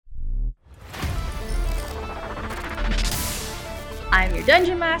I'm your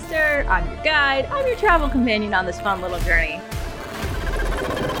dungeon master, I'm your guide, I'm your travel companion on this fun little journey.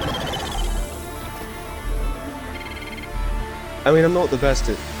 I mean, I'm not the best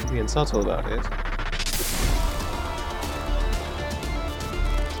at being subtle about it.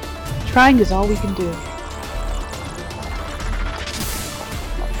 Trying is all we can do.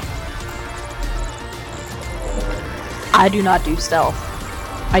 I do not do stealth.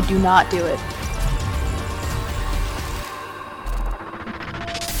 I do not do it.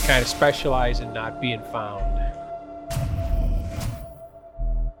 Kind of specialize in not being found.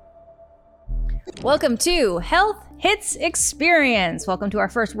 Welcome to Health Hits Experience. Welcome to our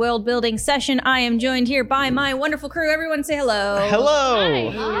first world building session. I am joined here by my wonderful crew. Everyone say hello.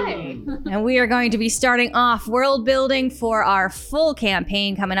 Hello! Hi. And we are going to be starting off world building for our full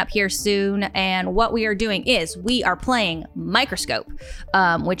campaign coming up here soon. And what we are doing is we are playing Microscope,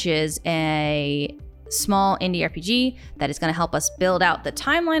 which is a small indie RPG that is going to help us build out the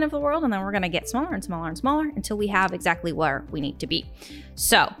timeline of the world. And then we're going to get smaller and smaller and smaller until we have exactly where we need to be.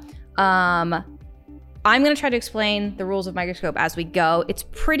 So, I'm going to try to explain the rules of Microscope as we go. It's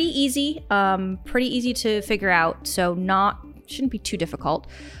pretty easy to figure out, so shouldn't be too difficult.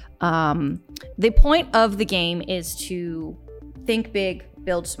 The point of the game is to think big,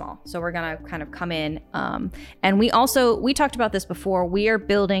 build small. So we're going to kind of come in. And we talked about this before. We are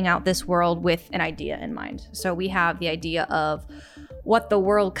building out this world with an idea in mind. So we have the idea of what the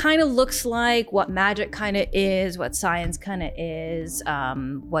world kind of looks like, what magic kind of is, what science kind of is,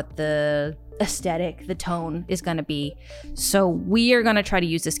 what the aesthetic, the tone is going to be. So we are going to try to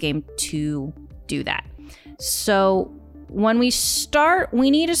use this game to do that. So when we start,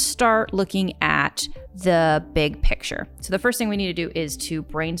 we need to start looking at the big picture. So the first thing we need to do is to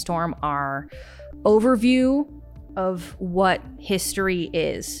brainstorm our overview of what history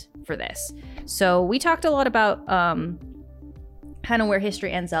is for this. So we talked a lot about kind of where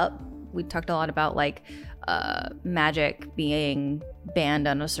history ends up. We talked a lot about like magic being banned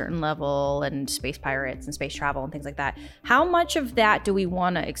on a certain level and space pirates and space travel and things like that. How much of that do we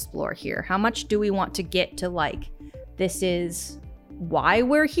want to explore here? How much do we want to get to like, this is why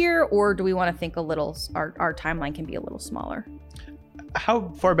we're here? Or do we want to think a little, our timeline can be a little smaller? How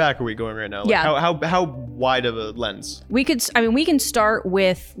far back are we going right now? Like, Yeah. How wide of a lens? We can start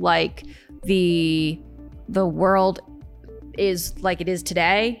with like the world is like it is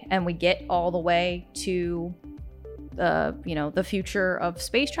today, and we get all the way to the future of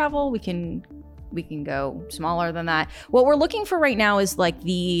space travel. We can go smaller than that. What we're looking for right now is like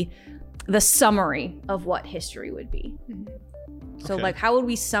the summary of what history would be. So Okay. like, how would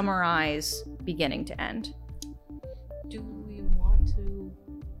we summarize beginning to end? Do we want to...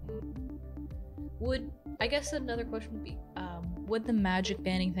 I guess another question would be, would the magic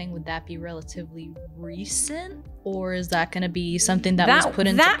banning thing, would that be relatively recent? Or is that going to be something that was put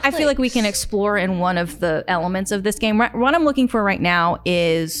into place? I feel like we can explore in one of the elements of this game. What I'm looking for right now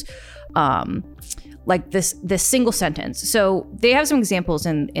is like this single sentence. So they have some examples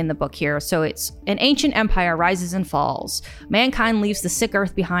in the book here. So it's an ancient empire rises and falls. Mankind leaves the sick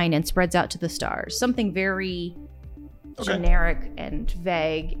earth behind and spreads out to the stars. Something very generic and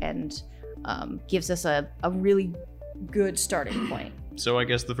vague, and gives us a really good starting point. So I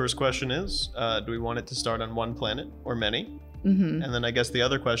guess the first question is, do we want it to start on one planet or many? Mm-hmm. And then I guess the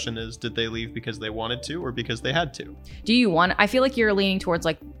other question is, did they leave because they wanted to or because they had to? I feel like you're leaning towards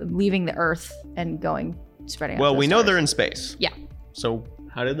like leaving the earth and spreading out. Well, to the we know stars. they're in space. Yeah. So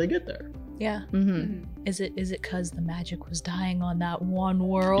how did they get there? Yeah. Mm-hmm. Is it because the magic was dying on that one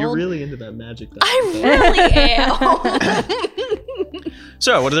world? You're really into that magic. I really am.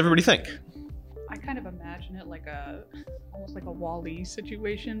 So what does everybody think? I kind of imagine it like almost like a Wall-E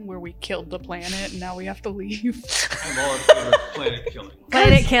situation where we killed the planet and now we have to leave. I'm all in favor of planet killing.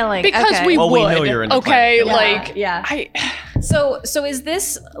 Planet killing. Because okay. we Well, would. we know you're into okay, planet like yeah. So is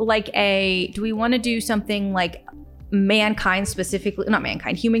this like do we want to do something like mankind specifically, not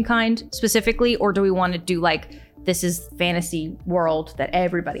mankind, humankind specifically, or do we want to do like, this is fantasy world that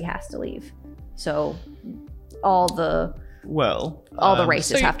everybody has to leave? So all the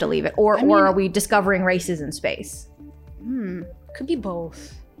races have to leave it, or are we discovering races in space? Could be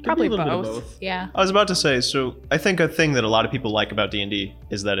both. Probably Could be a little bit of both. Yeah. I was about to say, so I think a thing that a lot of people like about D&D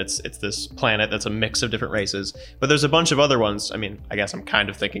is that it's this planet that's a mix of different races, but there's a bunch of other ones. I mean, I guess I'm kind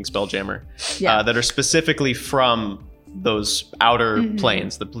of thinking Spelljammer, that are specifically from those outer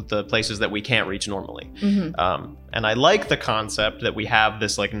planes, the places that we can't reach normally. And I like the concept that we have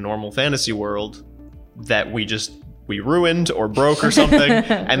this like normal fantasy world that we we ruined or broke or something,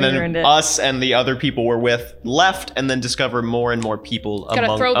 and We ruined then it. us and the other people we're with left, and then discover more and more people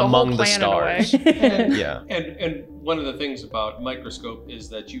Gotta throw the among whole the planet stars. away. Yeah. And one of the things about Microscope is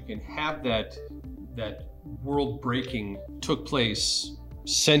that you can have that world breaking took place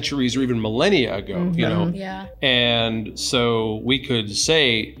centuries or even millennia ago, you know. Yeah. And so we could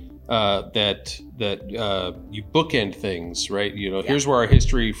say that you bookend things, right? You know, here's where our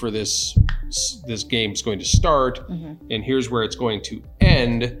history for this game is going to start, and here's where it's going to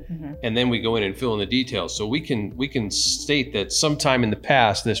end, and then we go in and fill in the details. So we can state that sometime in the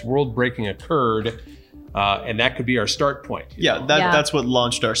past this world breaking occurred, and that could be our start point. Yeah, that's what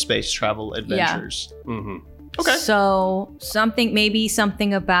launched our space travel adventures. Okay. So maybe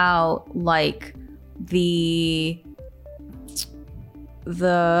something about like the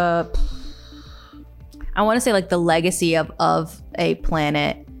I want to say like the legacy of a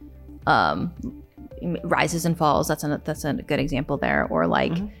planet rises and falls. That's a good example there. Or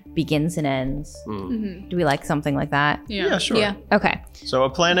like begins and ends. Do we like something like that? Yeah, sure. Yeah. Okay. So a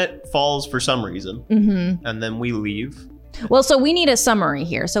planet falls for some reason, and then we leave. Well, so we need a summary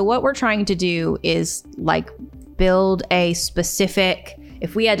here. So what we're trying to do is like build a specific,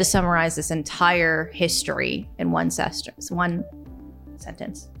 if we had to summarize this entire history in one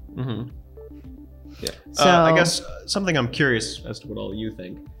sentence. Yeah. So I guess something I'm curious as to what all you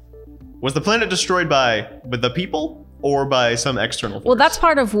think. Was the planet destroyed by the people or by some external force? Well, that's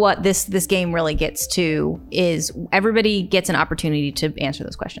part of what this game really gets to, is everybody gets an opportunity to answer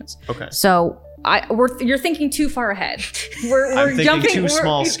those questions. Okay. So you're thinking too far ahead. I'm thinking too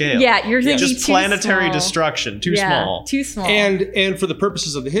small scale. Yeah, you're thinking just too planetary small. destruction. Too small. Too small. And for the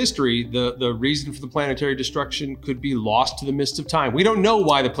purposes of the history, the reason for the planetary destruction could be lost to the mist of time. We don't know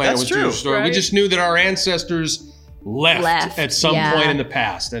why the planet That's was true, destroyed. We right? just knew that our ancestors left at some point in the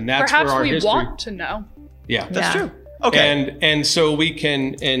past, and that's Perhaps where our we history. want to know. Yeah, That's true. Okay. And so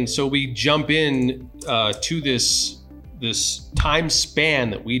we jump in to this time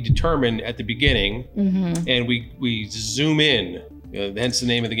span that we determine at the beginning, and we zoom in. Hence the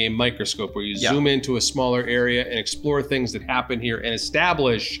name of the game, Microscope, where you zoom into a smaller area and explore things that happen here and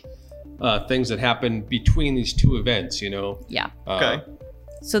establish things that happen between these two events. You know. Yeah. Okay.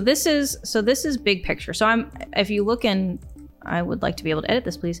 So this is big picture. So if you look in, I would like to be able to edit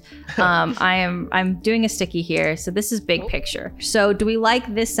this, please. I'm doing a sticky here. So this is big picture. So do we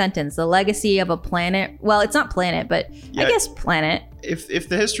like this sentence? The legacy of a planet. Well, it's not planet, but I guess planet. If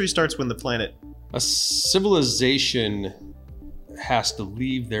the history starts when the planet. A civilization has to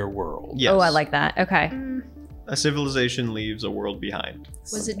leave their world. Yes. Oh, I like that. Okay. A civilization leaves a world behind.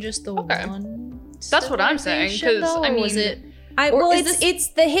 Was it just the Okay. one? That's what I'm saying, civilization, 'cause, I though, or mean- was it? Well, is it's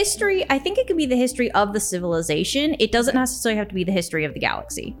the history. I think it could be the history of the civilization. It doesn't necessarily have to be the history of the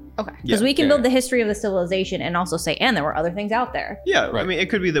galaxy. Okay. Because we can build the history of the civilization and also say, and there were other things out there. Yeah, I Right. mean, it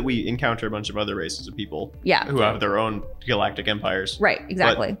could be that we encounter a bunch of other races of people Yeah. who have their own galactic empires. Right.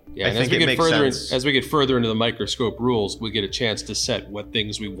 Exactly. Yeah, I and think it makes sense. as we get further into the Microscope rules, we get a chance to set what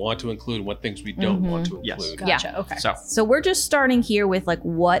things we want to include and what things we don't want to Yes. include. Gotcha. Okay. So we're just starting here with like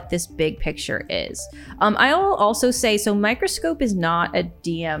what this big picture is. I'll also say, so Microscope is not a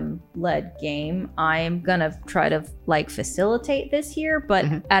DM-led game. I am gonna try to like facilitate this here, but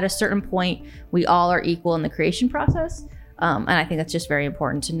at a certain point, we all are equal in the creation process. And I think that's just very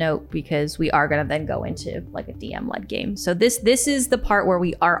important to note, because we are gonna then go into like a DM-led game. So this is the part where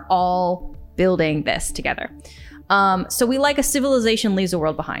we are all building this together. So we like a civilization leaves a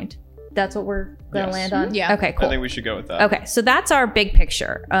world behind. That's what we're gonna Yes. land on? Yeah. Okay, cool. I think we should go with that. Okay, so that's our big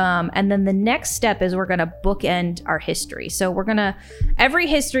picture. And then the next step is we're going to bookend our history. So every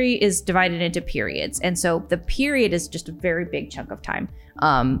history is divided into periods. And so the period is just a very big chunk of time.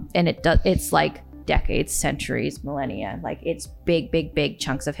 And it's like decades, centuries, millennia. Like it's big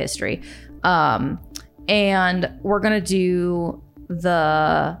chunks of history. And we're going to do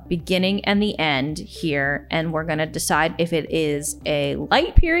the beginning and the end here, and we're going to decide if it is a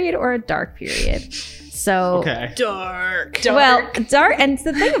light period or a dark period. So Okay. well, dark, and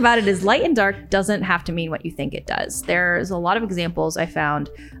the thing about it is light and dark doesn't have to mean what you think it does. There's a lot of examples I found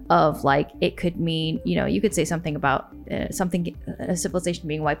of like it could mean, you could say something about a civilization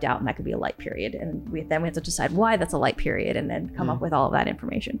being wiped out, and that could be a light period, and then we have to decide why that's a light period, and then come up with all of that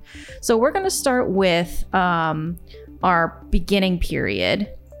information. So we're going to start with our beginning period.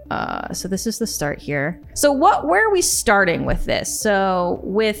 So this is the start here. So where are we starting with this? So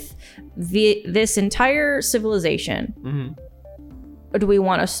with this entire civilization, do we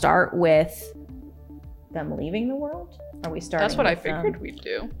want to start with them leaving the world? Are we starting? That's what I with them- figured we'd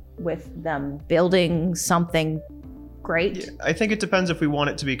do. with them building something great. Yeah, I think it depends if we want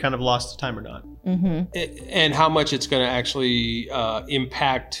it to be kind of lost to time or not. And how much it's going to actually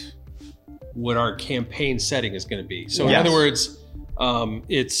impact what our campaign setting is going to be. So in other words,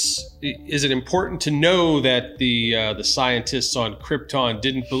 is it important to know that the scientists on Krypton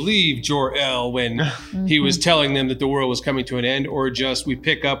didn't believe Jor-El when he was telling them that the world was coming to an end, or just we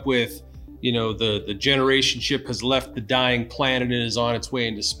pick up with, the generation ship has left the dying planet and is on its way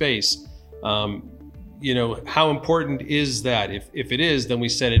into space? How important is that? If it is, then we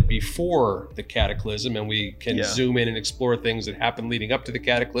set it before the cataclysm and we can zoom in and explore things that happened leading up to the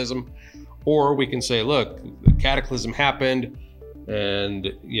cataclysm. Or we can say, look, the cataclysm happened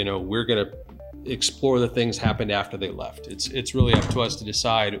and, we're going to explore the things happened after they left. It's really up to us to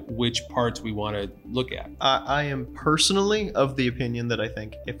decide which parts we want to look at. I am personally of the opinion that I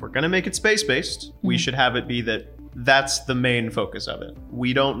think if we're going to make it space-based, we should have it be that's the main focus of it.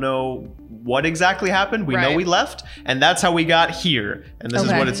 We don't know what exactly happened. We know we left, and that's how we got here. And this is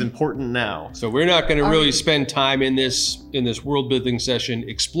what it's important now. So we're not going to really spend time in this world building session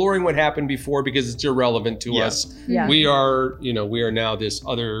exploring what happened before because it's irrelevant to us. Yeah. We are now this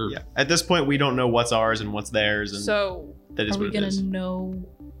other. Yeah. At this point, we don't know what's ours and what's theirs, and So that is are we what it is. gonna know?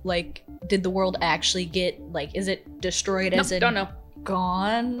 Like, did the world actually get is it destroyed? As in don't know.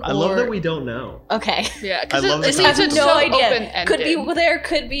 Gone? I love that we don't know. Okay. Yeah, I love because the it's concept. so No idea. open-ended. Could be there,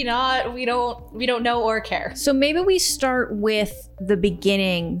 could be not. We don't know or care. So maybe we start with the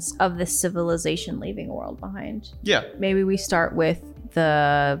beginnings of the civilization leaving the world behind. Yeah. Maybe we start with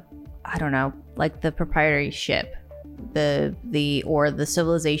the the proprietary ship, the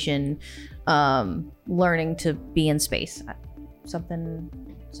civilization learning to be in space. Something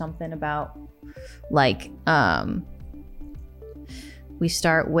about we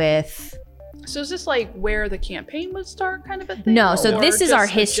start with. So is this like where the campaign would start, kind of a thing? No, so Or this is just our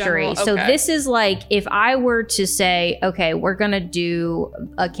the history. general- So okay. this is like if I were to say, okay, we're gonna do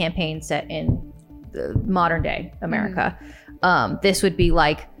a campaign set in the modern day America. This would be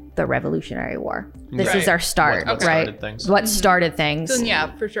like the Revolutionary War. This Right. is our start, What right? started things. What started things? Then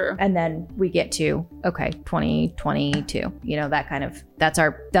yeah, for sure. And then we get to 2022. That's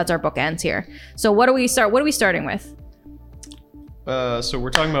our bookends here. So what are we starting with? So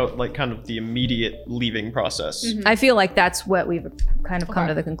we're talking about like kind of the immediate leaving process. I feel like that's what we've kind of come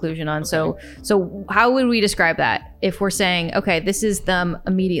to the conclusion on. So how would we describe that if we're saying, okay, this is them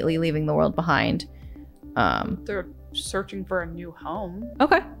immediately leaving the world behind? They're searching for a new home.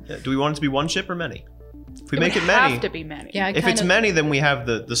 Okay. Yeah. Do we want it to be one ship or many? If we It make would it many, have to be many. Yeah. if it's many, then we have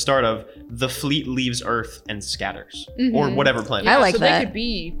the start of the fleet leaves Earth and scatters, or whatever planet. I like so that. They could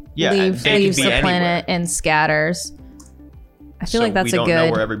be. Yeah, leaves they could leaves be the anywhere. planet and scatters. I feel So like that's we a don't know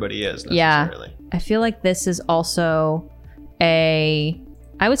good. where everybody is Yeah. necessarily. I feel like this is also I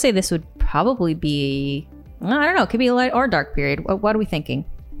would say this would probably be. I don't know. It could be a light or dark period. What are we thinking?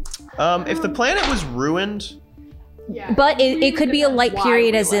 If the planet was ruined, Yeah. But it could be a light Why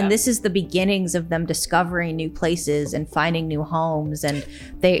period, we as in left. this is the beginnings of them discovering new places and finding new homes, and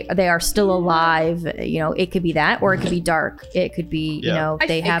they are still alive. It could be that, or it could be dark. It could be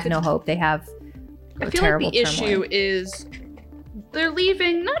they It have could- no hope. They have I a feel terrible like the turmoil. issue is they're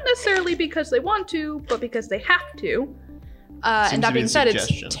leaving not necessarily because they want to, but because they have to. Seems And to that be being the said,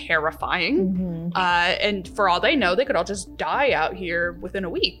 suggestion. it's terrifying. Mhm. And for all they know, they could all just die out here within a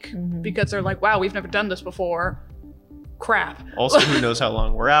week Mhm. because they're like, wow, we've never done this before. Crap. also who knows how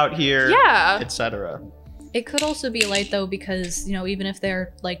long we're out here, Yeah. etc. It could also be light though, because even if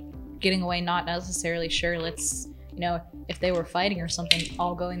they're like getting away, not necessarily sure. Let's if they were fighting or something,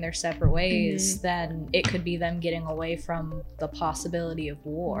 all going their separate ways, then it could be them getting away from the possibility of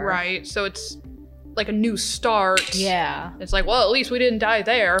war. Right. So it's like a new start. Yeah. It's like, well, at least we didn't die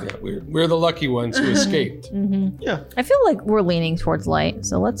there. Yeah, we're the lucky ones who escaped. Mhm. Yeah. I feel like we're leaning towards light,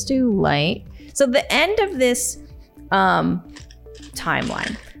 so let's do light. So the end of this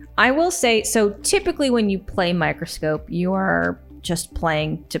timeline, I will say, so typically when you play Microscope, you are just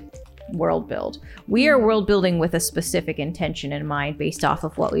playing to world build. We are world building with a specific intention in mind based off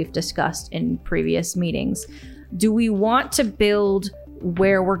of what we've discussed in previous meetings. Do we want to build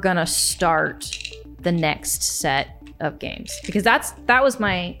where we're gonna start the next set of games? Because that was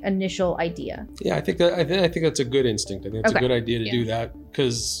my initial idea. Yeah, I think that's a good instinct. I think it's Okay. a good idea to do that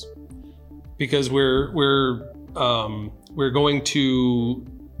because we're going to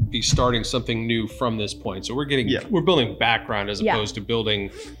be starting something new from this point. So we're building background as Yeah. opposed to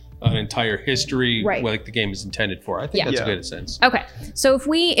building an entire history Right. like the game is intended for. I think Yeah. that's Yeah. a good sense. Okay, so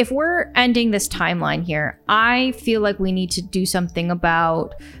if we're ending this timeline here, I feel like we need to do something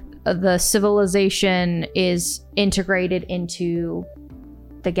about the civilization is integrated into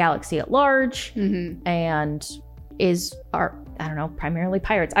the galaxy at large, Mm-hmm. and are, I don't know, primarily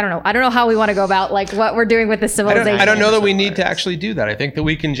pirates. I don't know how we want to go about like what we're doing with the civilization. I don't know that we need to actually do that. I think that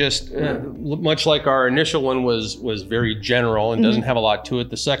we can just, much like our initial one was very general and doesn't have a lot to it.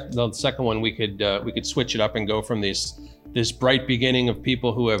 The second one we could switch it up and go from this bright beginning of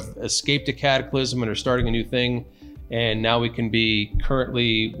people who have escaped a cataclysm and are starting a new thing, and now we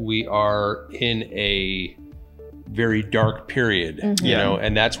are in a very dark period, you know,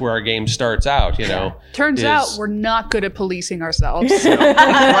 and that's where our game starts out, you know. Turns out we're not good at policing ourselves.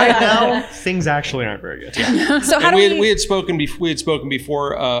 Right now, things actually aren't very good. Yeah. So how we had spoken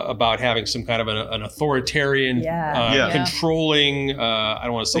before about having some kind of an authoritarian, controlling. I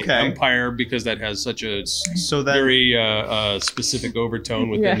don't want to say empire because that has such a very specific overtone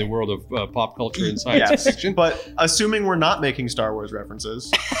within the world of pop culture and science fiction. But assuming we're not making Star Wars references,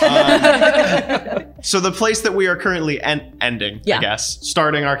 so the place that we are currently ending, I guess,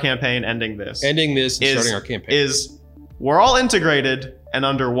 starting our campaign, ending this, starting our campaign, is we're all integrated and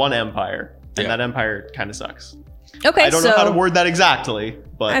under one empire, and that empire kind of sucks. Okay, I don't know how to word that exactly,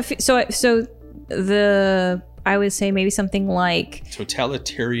 but I would say maybe something like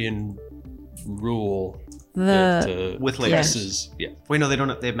totalitarian rule. With lasers. Yeah. Wait, no, they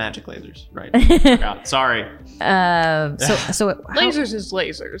don't. They have magic lasers, right? Sorry. Lasers is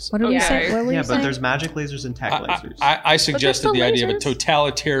lasers. What did you say? What were you saying? But there's magic lasers and tech lasers. I suggested the idea of a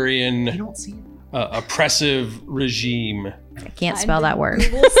totalitarian, oppressive regime. I can't spell that word.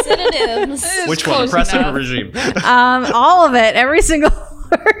 Google synonyms. Which one? Oppressive regime? All of it. Every single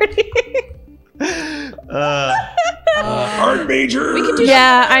word. Art major. We can do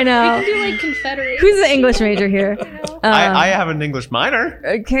I know. We can do like Confederate. Who's the English major here? I have an English minor.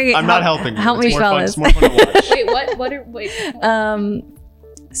 Okay, I'm not helping you. Help me spell this. It's more fun to watch. Wait.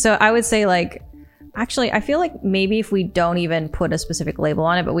 So I would say like, actually, I feel like maybe if we don't even put a specific label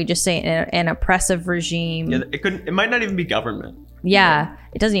on it, but we just say an oppressive regime. Yeah, it might not even be government. Yeah,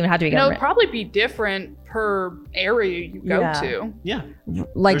 it doesn't even have to be government. It'll probably be different per area you go to. Yeah.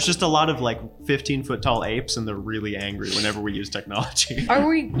 Like, there's just a lot of like 15-foot tall apes, and they're really angry whenever we use technology. Are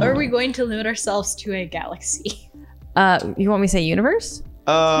we going to limit ourselves to a galaxy? You want me to say universe?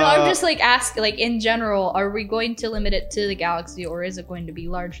 No, I'm just like asking, like in general, are we going to limit it to the galaxy, or is it going to be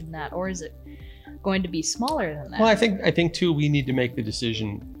larger than that, or is it going to be smaller than that? Well, I think too, we need to make the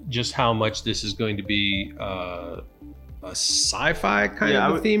decision just how much this is going to be a sci-fi kind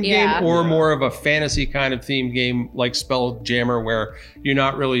of a themed game, or more of a fantasy kind of themed game like Spelljammer, where you're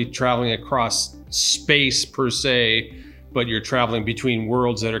not really traveling across space per se, but you're traveling between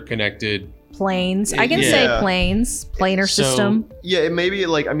worlds that are connected. Planes. I can say planes. Planar system. Yeah, it may be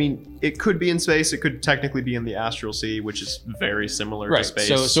like, I mean, it could be in space. It could technically be in the astral sea, which is very similar to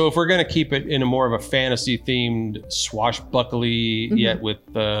space. So if we're going to keep it in a more of a fantasy themed, swashbuckly, yet with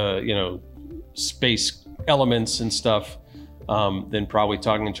space elements and stuff, then probably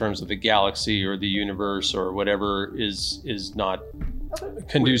talking in terms of the galaxy or the universe or whatever is not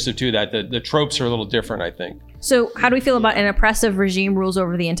conducive to that. The tropes are a little different, I think. So how do we feel about an oppressive regime rules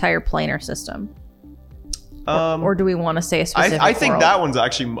over the entire planar system? Or do we want to say a specific I think world? that one's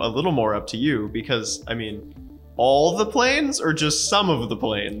actually a little more up to you, because, I mean, all the planes or just some of the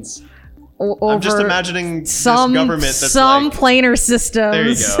planes? I'm just imagining this government that's planar systems. There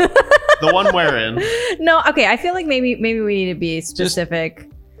you go. The one we're in. No, okay. I feel like maybe we need to be specific.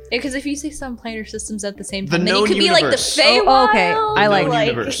 Because if you say some planar systems at the same time, then it could be like the Feywild. Oh, okay. I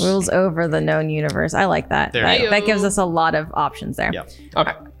like rules over the known universe. I like that. That gives us a lot of options there. Yeah.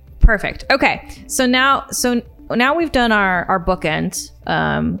 Okay. Perfect. Okay. So now we've done our bookend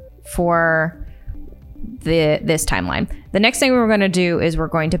for this timeline. The next thing we're going to do is we're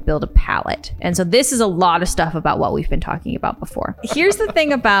going to build a palette. And so this is a lot of stuff about what we've been talking about before. Here's the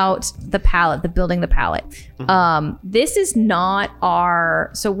thing about the palette, building the palette. This is not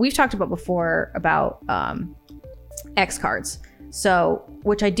so we've talked about before about X cards. So,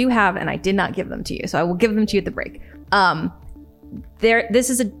 which I do have, and I did not give them to you. So I will give them to you at the break. This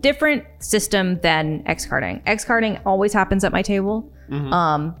is a different system than X carding. X carding always happens at my table.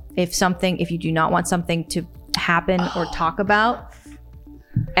 If you do not want something to happen or talk about,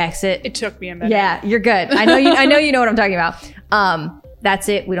 exit. It took me a minute. Yeah, you're good. I know you know what I'm talking about. That's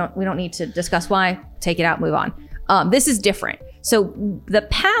it. We don't need to discuss why. Take it out, move on. This is different. So the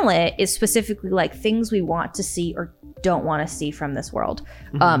palette is specifically like things we want to see or don't want to see from this world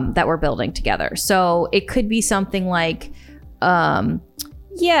that we're building together. So it could be something like,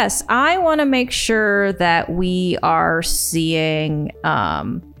 yes, I want to make sure that we are seeing,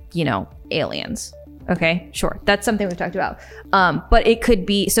 aliens. Okay, sure. That's something we've talked about. But it could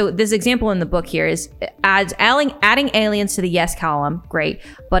be, so this example in the book here is adding aliens to the yes column. Great.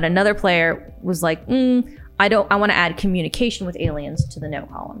 But another player was like, I want to add communication with aliens to the no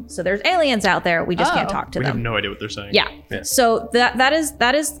column. So there's aliens out there. We just can't talk to We them. have no idea what they're saying. Yeah. So that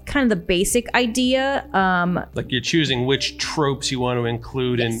is kind of the basic idea. Like you're choosing which tropes you want to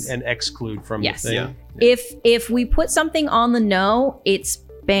include Yes. and exclude from Yes. the thing. Yeah. If we put something on the no, it's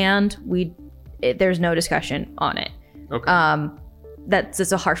banned. There's no discussion on it. Okay. That's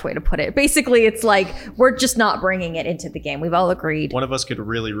just a harsh way to put it. Basically, it's like we're just not bringing it into the game. We've all agreed. One of us could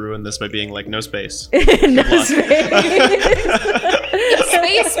really ruin this by being like, no space. No luck.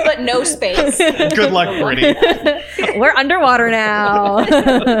 Space, but no space. Good luck, Brittany. We're underwater now.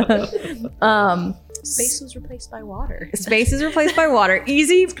 Space was replaced by water. Space is replaced by water.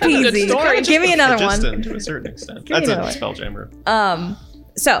 Easy peasy. story. Give me another one. Phlogiston, to a certain extent. Give me That's a another Spelljammer.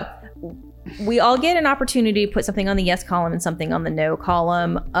 So we all get an opportunity to put something on the yes column and something on the no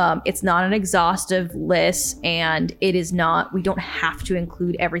column. It's not an exhaustive list, and it is not, we don't have to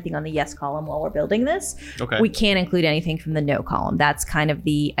include everything on the yes column while we're building this. Okay. We can't include anything from the no column. That's kind of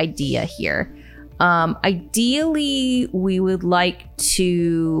the idea here. Ideally, we would like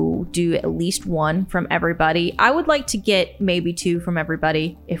to do at least one from everybody. I would like to get maybe two from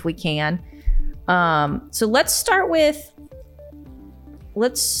everybody if we can. So let's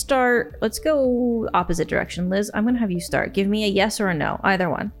go opposite direction. Liz, I'm gonna have you start. Give me a yes or a no, either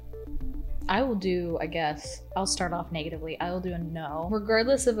one. I will do, I guess, I'll start off negatively. I will do a no.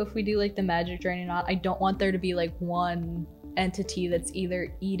 Regardless of if we do like the magic drain or not, I don't want there to be like one entity that's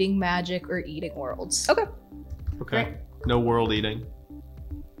either eating magic or eating worlds. Okay. Okay. No world eating.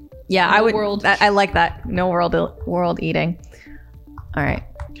 Yeah, No I would. world. I like that. No world eating. All right.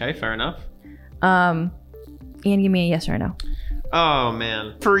 Okay, fair enough. Ian, give me a yes or a no. Oh,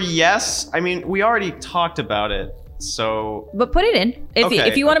 man. For yes, I mean, we already talked about it, so... But put it in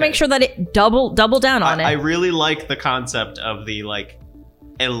if you want to Okay. make sure that it double down on I it. really like the concept of the, like,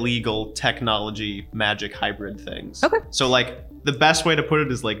 illegal technology magic hybrid things. Okay. So, like, the best way to put it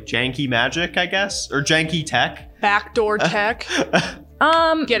is, like, janky magic, I guess? Or janky tech? Backdoor tech.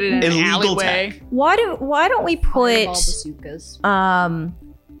 Get it in an Illegal alleyway. tech. Why don't we put Fireball bazookas.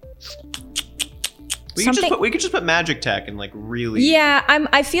 We could just put magic tech and, like, really... Yeah,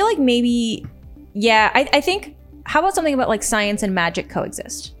 I feel like maybe. Yeah, I think. How about something about like science and magic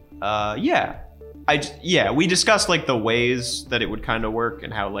coexist? Yeah. We discussed like the ways that it would kind of work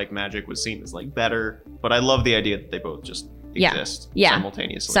and how like magic was seen as like better, but I love the idea that they both just exist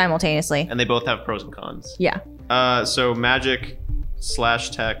Simultaneously. and they both have pros and cons. Yeah, So magic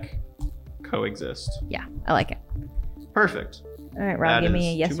 / tech coexist. yeah, I like it. Perfect. All right, Rob, That give me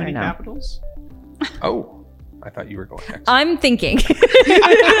a is yes too or many no. capitals. Oh, I thought you were going next. I'm thinking.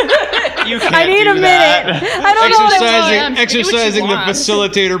 You can't I need do a minute. that. I don't know what I'm doing. Exercising the want.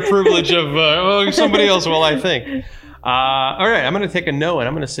 facilitator privilege of somebody else while I think. All right, I'm going to take a no, and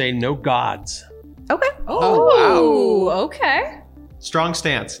I'm going to say no gods. Okay. Oh, okay. Strong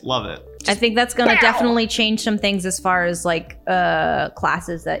stance. Love it. I think that's gonna definitely change some things as far as like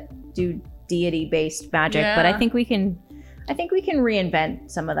classes that do deity based magic. But I Yeah. think we can reinvent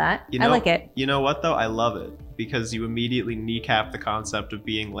some of that. You know, I like it. You know what though? I love it because you immediately kneecap the concept of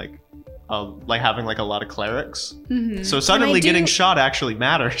being like having like a lot of clerics. Mhm. So suddenly do- getting shot actually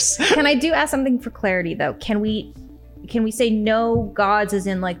matters. Can I do ask something for clarity though? Can we say no gods as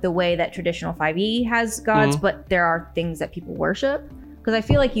in like the way that traditional 5e has gods, but there are things that people worship? Because I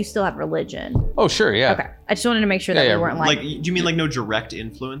feel like you still have religion. Oh, sure, yeah. Okay. I just wanted to make sure that Yeah, we weren't like, Like, do you mean like no direct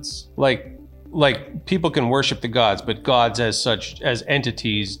influence? Like people can worship the gods, but gods as such as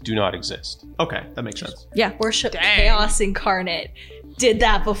entities do not exist. Okay, that makes sense. yeah. Worship Dang. chaos incarnate. Did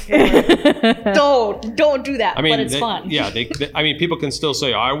that before. don't do that. I mean, but it's fun. Yeah, I mean, people can still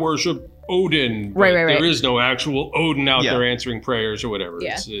say I worship Odin, but Right. there is no actual Odin out Yeah. there answering prayers or whatever.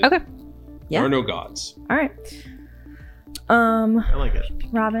 Yeah. Okay. Yeah. There are no gods. All right. I like it.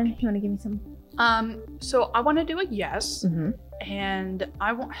 Robin, you want to give me some? So I want to do a yes, Mm-hmm. and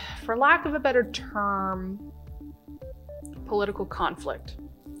I want, for lack of a better term, political conflict.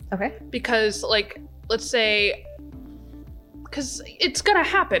 Okay. Because, like, let's say, because it's gonna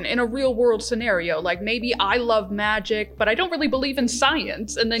happen in a real world scenario. Like, maybe I love magic, but I don't really believe in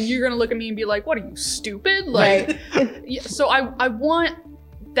science, and then you're gonna look at me and be like, "What are you, stupid?" Like, yeah, so I want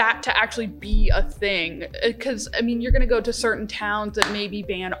that to actually be a thing, because I mean, you're gonna go to certain towns that maybe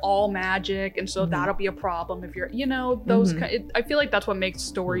ban all magic, and so that'll be a problem if you're, those. I feel like that's what makes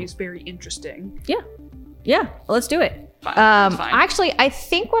stories very interesting. Yeah. Let's do it. Fine, fine. Actually, I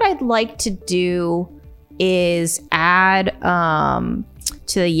think what I'd like to do is add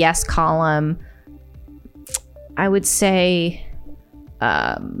to the yes column. I would say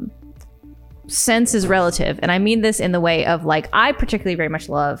sense is relative, and I mean this in the way of like, I particularly very much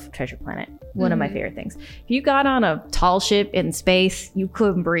love Treasure Planet. One of my favorite things. If you got on a tall ship in space, you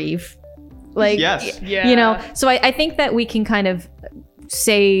couldn't breathe. Like, Yes. Yeah. you know, so I think that we can kind of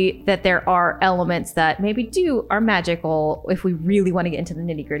say that there are elements that maybe are magical if we really want to get into the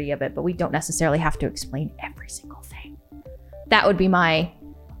nitty gritty of it, but we don't necessarily have to explain every single thing. That would be my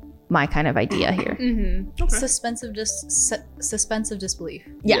kind of idea here. Mm-hmm. Suspense of disbelief.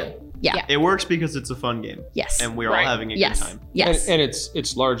 Yeah. It works because it's a fun game. Yes. And we're Right. all having a Yes. good time. Yes. And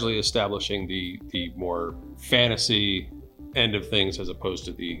it's largely establishing the more fantasy end of things as opposed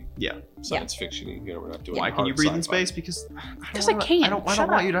to the Yeah. science fiction. You know, we're not doing. Why can you hard breathe in sci-fi. space? Because Because I can't. I don't Shut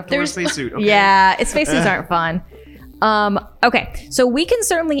want up. you to have to wear a spacesuit. Okay? Yeah, spaces aren't fun. Okay, so we can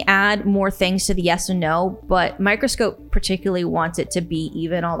certainly add more things to the yes and no, but Microscope particularly wants it to be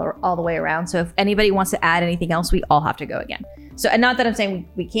even all the way around. So if anybody wants to add anything else, we all have to go again. So, and not that I'm saying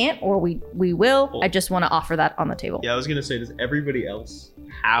we can't or we will. I just want to offer that on the table. Yeah, I was gonna say, does everybody else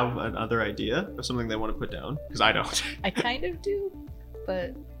have another idea of something they want to put down? Because I don't. I kind of do,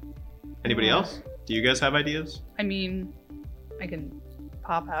 but Anybody else? Do you guys have ideas? I mean, I can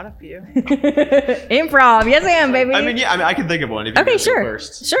pop out a few. Improv, yes I am, baby. I mean, I can think of one. If you Okay, guys go sure.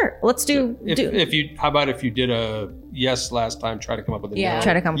 First. Sure, let's do. How about if you did a yes last time, try to come up with a Yeah. no?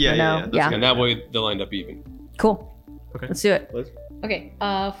 Try to come up with a no. that's Yeah, And that way they'll end up even. cool. Okay. Let's do it. Liz? okay.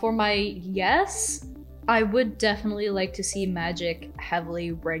 For my yes, I would definitely like to see magic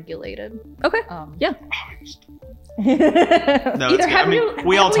heavily regulated. Okay. Yeah. No, it's good. I heavily- mean,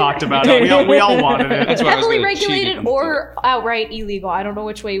 we all talked about it. We all wanted it. That's why I was Heavily gonna cheat regulated and or outright illegal. I don't know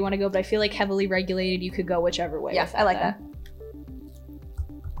which way you want to go, but I feel like heavily regulated, you could go whichever way. Yes, with I like then.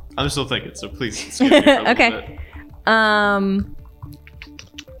 that. I'm still thinking, so please skip me for a little Okay. bit.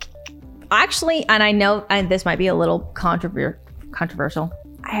 Actually, and I know this might be a little controversial.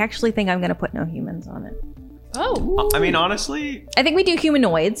 I actually think I'm going to put no humans on it. Oh. I mean, honestly, I think we do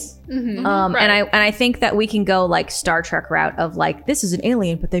humanoids. Mm-hmm. And I think that we can go like Star Trek route of like, this is an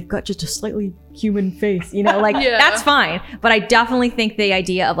alien, but they've got just a slightly human face, you know, like Yeah. that's fine. But I definitely think the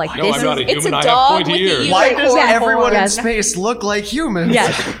idea of like, No, this I'm not a is, human. I have dog pointy with the ears. ears. why Like, does yeah. everyone in Yes. space look like humans?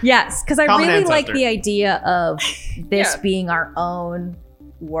 yes, because I Common really like ancestor. the idea of this Yeah. being our own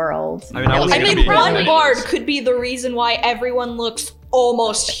world. I mean, I was I gonna mean, be one human. bard could be the reason why everyone looks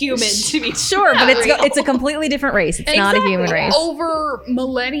almost human to me. Sure, but it's a completely different race. It's not a human race. Over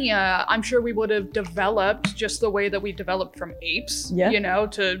millennia, I'm sure we would have developed just the way that we developed from apes, Yeah. you know,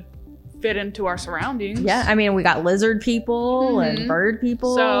 to fit into our surroundings. Yeah, I mean, we got lizard people and Mhm. bird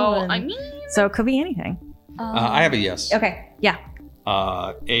people. So, and- I mean, so it could be anything. I have a yes. Okay, yeah.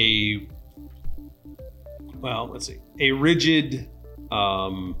 Let's see. A rigid,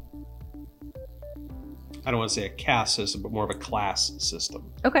 I don't want to say a caste system, but more of a class system.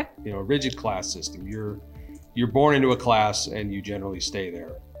 Okay. You know, a rigid class system. You're born into a class and you generally stay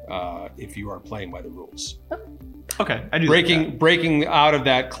there if you are playing by the rules. Okay, I do Breaking out of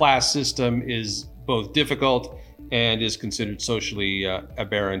that class system is both difficult and is considered socially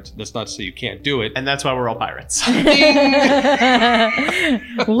aberrant. That's not to say you can't do it. and that's why we're all pirates.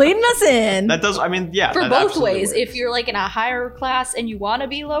 Leading us in. That does. I mean, yeah. For that both absolutely ways. works. If you're like in a higher class and you want to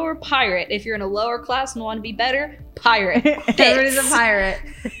be lower, pirate. If you're in a lower class and want to be better, pirate. Everybody's a pirate.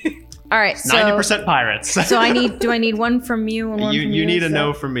 All right, so 90% pirates. so do I need one from you and one you from you? need a So-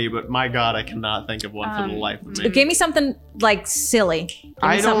 no from me, but my God, I cannot think of one for the life of me. Give me something like silly. Give me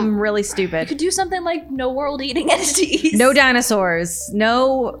I don't- something really You stupid. could do something like no world eating entities. No dinosaurs.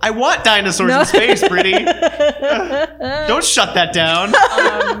 No. I want dinosaurs in space, Brittany. Don't shut that down.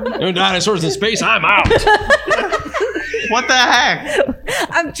 No dinosaurs in space, I'm out. What the heck?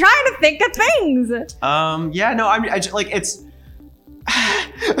 I'm trying to think of things. Yeah, no, I just like it's.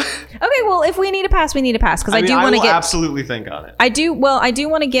 Okay, well, if we need a pass, we need a pass because I do I want to will get. absolutely think on it. I do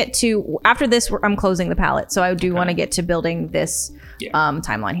want to get to after this. I'm closing the palette, so I do want to get to building this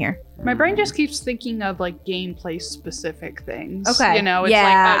timeline here. my brain just keeps thinking of like gameplay specific things. Okay. You know, it's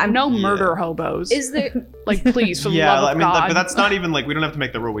Yeah, like no Yeah. murder hobos. Is there? like, please, for the Yeah, love of I mean, God. but that's not even like we don't have to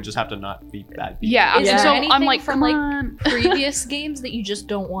make the rule. We just have to not be bad people. Yeah, Is and there so anything I'm like, from come like on. previous games that you just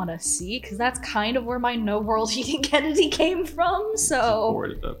don't want to see? Because that's kind of where my no world eating entity came from. So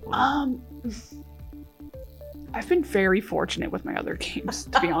Bored at that point. I've been very fortunate with my other games,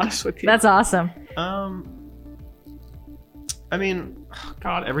 to be honest with you. That's awesome. I mean,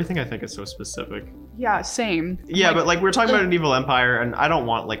 God, everything I think is so specific. yeah, same. Yeah, but like we're talking about an evil empire, and I don't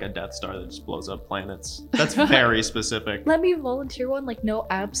want like a Death Star that just blows up planets. That's very specific. let me volunteer one, like no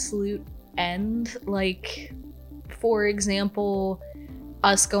absolute end. Like, for example,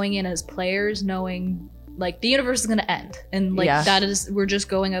 us going in as players, knowing like the universe is gonna end, and like Yeah. that is we're just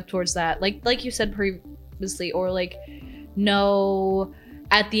going up towards that. Like you said previously, or like no,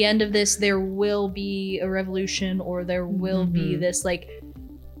 at the end of this there will be a revolution, or there will be this like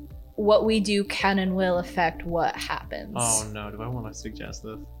what we do can and will affect what happens. Oh no, do I want to suggest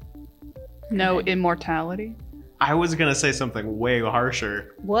this? No immortality. I was gonna say something way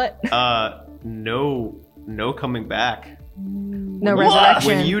harsher. What? No coming back. No resurrection.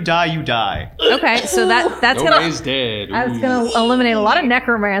 When you die, you die. Okay, so that's gonna Nobody's dead. that's Ooh. gonna eliminate a lot of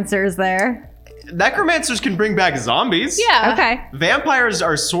necromancers there. Necromancers can bring back zombies. Yeah. Okay. Vampires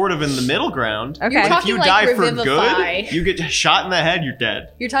are sort of in the middle ground. Okay. You're But if talking you like die for revivify. good, you get shot in the head, you're dead.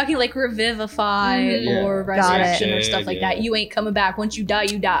 You're talking like revivify Yeah. or Got resurrection it. or stuff like Yeah. that. You ain't coming back. Once you die,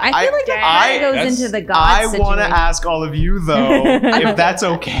 you die. I feel like that kind of goes into the god I situation. want to ask all of you though, if that's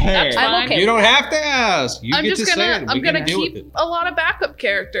okay. That's I'm fine. okay. You don't have to ask. You I'm get just to say gonna it. I'm We can gonna deal with keep it. a lot of backup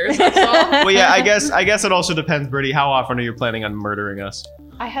characters. That's all. Well, yeah, I guess it also depends, Brittany. How often are you planning on murdering us?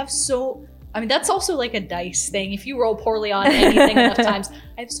 I have I mean, that's also like a dice thing. If you roll poorly on anything enough times,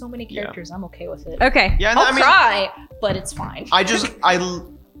 I have so many characters. I'm okay with it. Okay. Yeah, no, I'll I mean, cry, but it's fine. I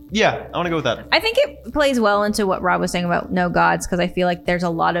want to go with that. I think it plays well into what Rob was saying about no gods, because I feel like there's a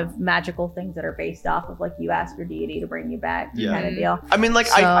lot of magical things that are based off of like you ask your deity to bring you back Yeah. kind of deal. I mean,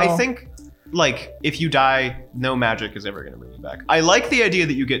 like, I So- think, like, if you die, no magic is ever going to bring you back. I like the idea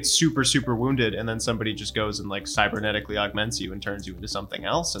that you get super, super wounded and then somebody just goes and, like, cybernetically augments you and turns you into something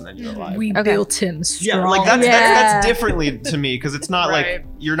else and then you're alive. We Okay. built him strong. Yeah, like, that's Yeah. differently to me because it's not Right. like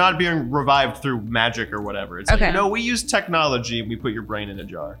you're not being revived through magic or whatever. It's Okay. like, no, we use technology and we put your brain in a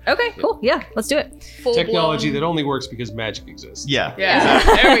jar. Okay, cool. Yeah, let's do it. Technology Full-blown- that only works because magic exists. Yeah. Yeah.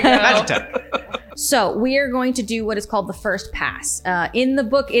 There we go. Magic tech. So we are going to do what is called the first pass. In the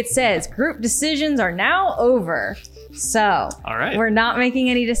book, it says group decisions are now over. So All right. we're not making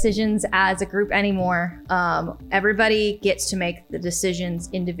any decisions as a group anymore. Everybody gets to make the decisions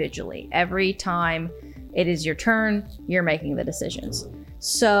individually. Every time it is your turn, you're making the decisions.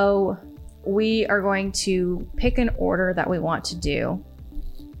 So we are going to pick an order that we want to do.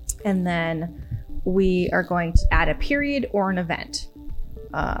 And then we are going to add a period or an event.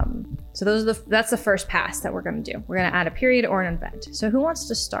 So that's the first pass that we're going to do. We're going to add a period or an event. So who wants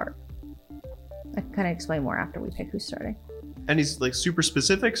to start? I can kind of explain more after we pick who's starting. And he's like super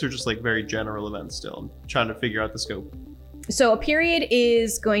specifics or just like very general events still? I'm trying to figure out the scope. So a period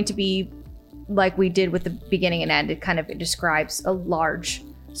is going to be like we did with the beginning and end. It describes a large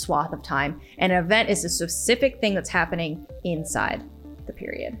swath of time. And an event is a specific thing that's happening inside the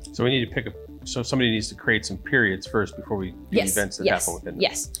period. So we need to pick a. So somebody needs to create some periods first before we do Yes. events that Yes. happen within them.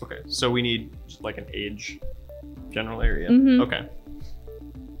 Yes. Okay, so we need just like an age general area. Mhm. Okay.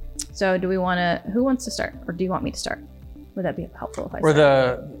 So do we want to? Who wants to start, or do you want me to start? Would that be helpful if I Or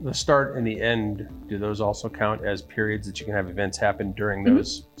start? the start and the end, do those also count as periods that you can have events happen during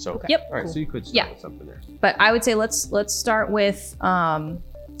those? So Mm-hmm. Yep. All right, so you could start Yeah. with something there. But I would say let's start with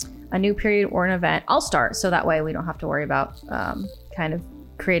a new period or an event. I'll start, so that way we don't have to worry about kind of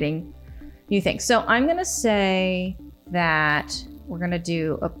creating new things. So I'm gonna say that we're gonna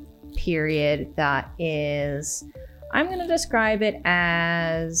do a period that is. I'm gonna describe it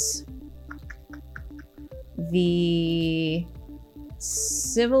as the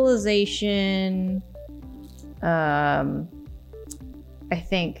civilization. I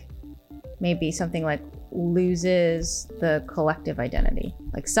think maybe something like loses the collective identity.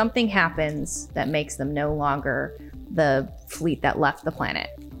 Like something happens that makes them no longer the fleet that left the planet.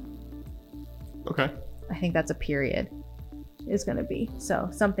 Okay. I think that's a period is going to be. So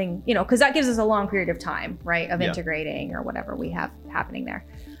something, because that gives us a long period of time, right? Of Yeah. integrating or whatever we have happening there.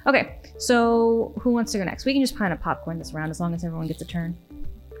 Okay. So who wants to go next? We can just kind of popcorn this around as long as everyone gets a turn.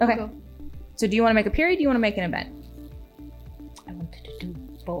 Okay. Go. So do you want to make a period? Do you want to make an event? I wanted to do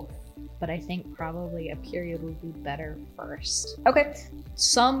both, but I think probably a period would be better first. Okay.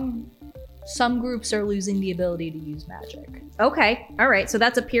 Some groups are losing the ability to use magic. Okay. All right. So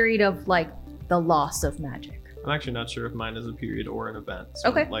that's a period of like the loss of magic. I'm actually not sure if mine is a period or an event. So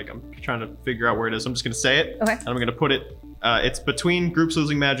Okay. I'm trying to figure out where it is. I'm just going to say it. Okay. And I'm going to put it. It's between groups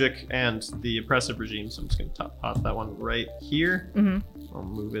losing magic and the oppressive regime. So I'm just going to pop that one right here. Mm-hmm. I'll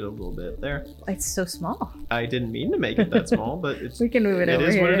move it a little bit there. It's so small. I didn't mean to make it that small, but it's We can move it over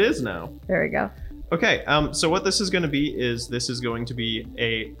is here. what it is now. There we go. Okay, so what this is going to be is this is going to be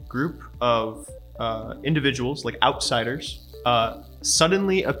a group of individuals, like outsiders,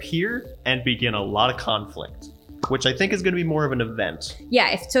 suddenly appear and begin a lot of conflict, which I think is going to be more of an event. Yeah.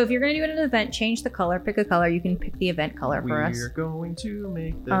 If you're going to do it in an event, change the color. Pick a color. You can pick the event color for us. We're going to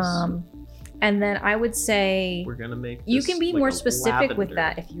make this. And then I would say We're gonna make. you this can be like more a specific with lavender.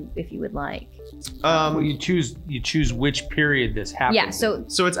 that if you would like. Well, you choose which period this happens. Yeah. So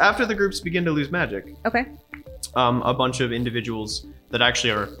So it's after the groups begin to lose magic. okay. A bunch of individuals that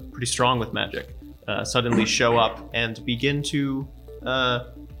actually are pretty strong with magic suddenly show up and begin to.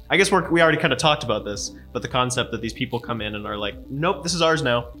 I guess we already kind of talked about this, but the concept that these people come in and are like, nope, this is ours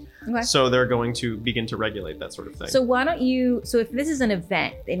now. Okay. So they're going to begin to regulate that sort of thing. So why don't you? So if this is an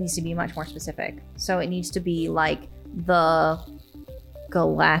event, it needs to be much more specific. So it needs to be like the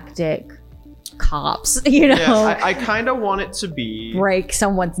galactic cops, you know, yeah, I kind of want it to be. break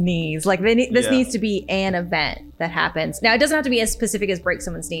someone's knees. Like this Yeah. needs to be an event that happens. Now it doesn't have to be as specific as break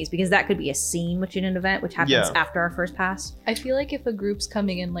someone's knees because that could be a scene within an event, which happens Yeah. after our first pass. I feel like if a group's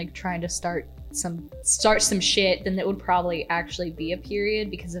coming in like trying to start some shit, then it would probably actually be a period,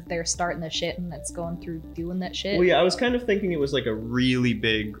 because if they're starting the shit and that's going through doing that shit. Well, yeah, I was kind of thinking it was like a really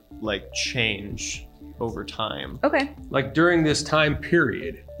big like change over time. Okay. Like during this time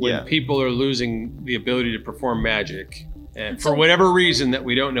period when Yeah. people are losing the ability to perform magic, and for So- whatever reason that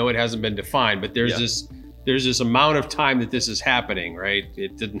we don't know, it hasn't been defined, but there's Yeah. this amount of time that this is happening, right?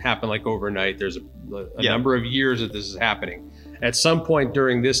 It didn't happen like overnight. There's a Yeah. number of years that this is happening. At some point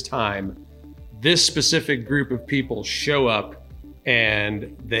during this time, this specific group of people show up,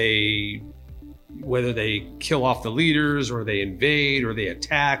 and whether they kill off the leaders or they invade or they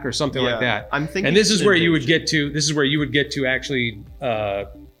attack or something like that. I'm thinking. And this is where you would invasion. get to. This is where you would get to actually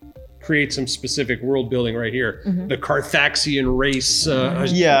create some specific world building right here. Mhm. The Carthaxian race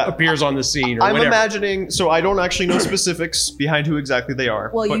Yeah. appears on the scene, or I'm whatever. imagining. So I don't actually know specifics behind who exactly they are.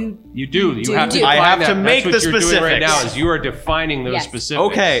 Well, But you you do. You do. have to. You do. I define have to that. make That's what the you're doing right now. specifics. Is you are defining those Yes. specifics.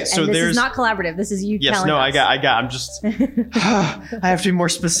 Okay, so and this there's. is not collaborative. This is you Yes, telling no, us. I got. I'm just. I have to be more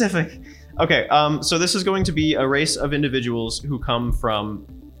specific. Okay, so this is going to be a race of individuals who come from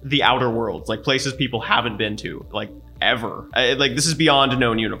the outer worlds, like places people haven't been to, like ever. Like this is beyond a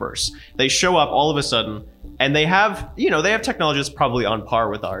known universe. They show up all of a sudden, and they have technology that's probably on par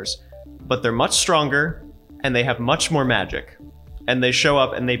with ours, but they're much stronger, and they have much more magic. And they show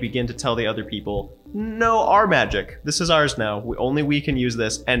up and they begin to tell the other people, no, our magic. This is ours now. Only we can use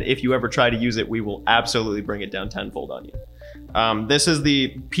this. And if you ever try to use it, we will absolutely bring it down tenfold on you. This is the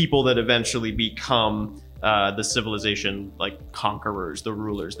people that eventually become the civilization, like conquerors, the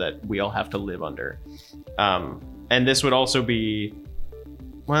rulers that we all have to live under. And this would also be,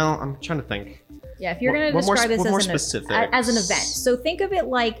 well, I'm trying to think. Yeah, if you're going to What more- describe what more this as an event. So think of it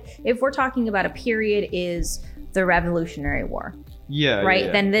like if we're talking about a period is the Revolutionary War, Yeah. right?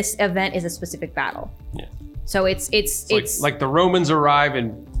 Yeah. Then this event is a specific battle. Yeah. So it's Like the Romans arrive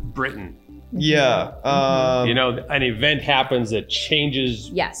in Britain. Yeah. You know, an event happens that changes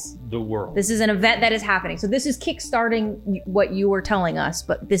yes. the world. This is an event that is happening. So this is kickstarting what you were telling us,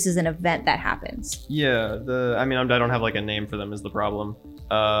 but this is an event that happens. Yeah. I don't have like a name for them is the problem.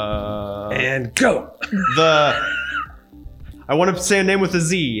 And go. I want to say a name with a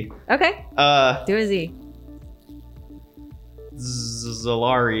Z. Okay. Do a Z.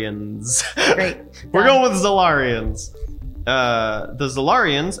 Zalarians. Great. We're going with Zalarians. The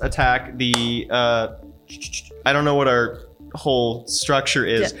Zalarians attack the I don't know what our whole structure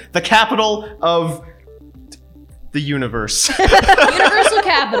is. Yeah. The capital of the universe. Universal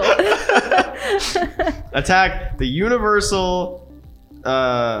capital. Attack the universal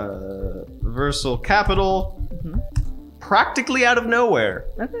capital practically out of nowhere.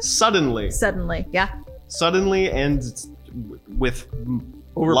 Okay. Suddenly Suddenly, and with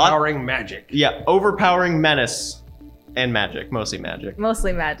Overpowering magic. overpowering menace and magic, mostly magic.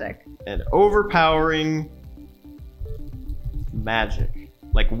 mostly magic. And overpowering magic,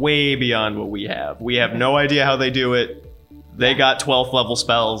 like way beyond what we have. We have no idea how they do it. They got 12th level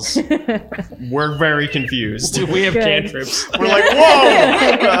spells. We're very confused. We have Good. cantrips. We're like,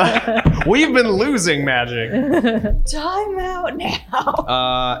 whoa! We've been losing magic. Time out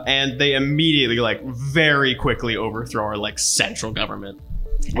now. And they immediately, like, very quickly overthrow our, like, central government.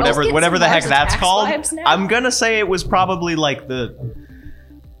 Whatever get the some heck Mars that's Attacks called. vibes now. I'm gonna say it was probably like the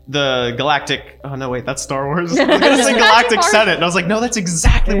galactic. Oh no, wait, that's Star Wars. I was gonna say Galactic Mars- Senate, and I was like, no, that's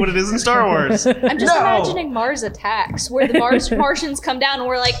exactly what it is in Star Wars. I'm just imagining Mars attacks, where the Martians come down and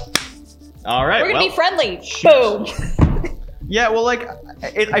we're like, All right, we're gonna well, be friendly. Boom. yeah, well, like,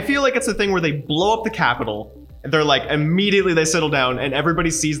 I feel like it's a thing where they blow up the Capitol. And they're like, immediately they settle down, and everybody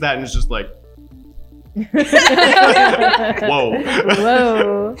sees that and is just like, whoa.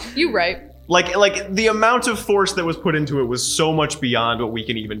 Whoa. You right. Like the amount of force that was put into it was so much beyond what we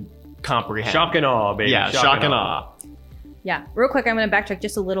can even comprehend. Shock and awe, baby. Yeah, shock and awe. Yeah. Real quick, I'm going to backtrack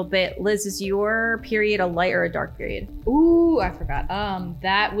just a little bit. Liz, is your period a light or a dark period? Ooh, I forgot.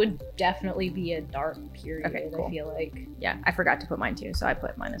 That would definitely be a dark period. Okay, cool. I feel like. Yeah, I forgot to put mine too, so I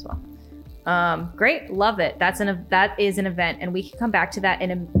put mine as well. Great, love it. That is an event, and we can come back to that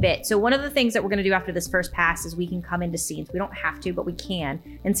in a bit. So one of the things that we're going to do after this first pass is we can come into scenes. We don't have to, but we can.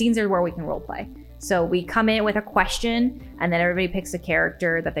 And scenes are where we can role play. So we come in with a question, and then everybody picks a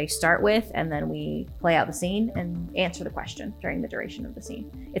character that they start with, and then we play out the scene and answer the question during the duration of the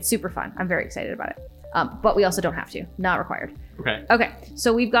scene. It's super fun. I'm very excited about it. But we also don't have to. Not required. Okay.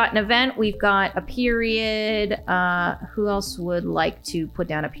 So we've got an event. We've got a period. Who else would like to put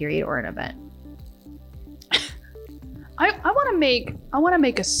down a period or an event? I want to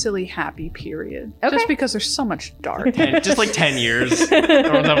make a silly happy period. Okay. Just because there's so much dark. Just like 10 years.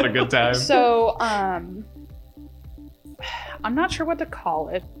 Everyone's having a good time. So, I'm not sure what to call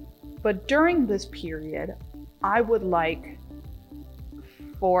it, but during this period, I would like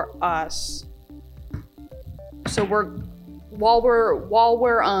for us. So while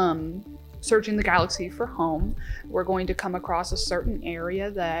we're searching the galaxy for home, we're going to come across a certain area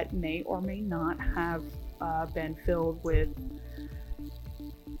that may or may not have been filled with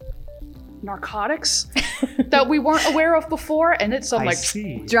narcotics that we weren't aware of before, and it's some like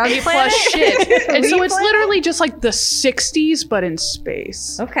Drug A+ planet? shit. And so Weed it's planet? literally just like the 60s, but in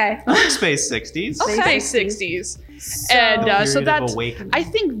space. Okay. Space 60s. Space 60s. And so Period of that's, awakening. I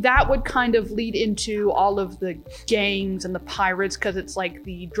think that would kind of lead into all of the gangs and the pirates, because it's like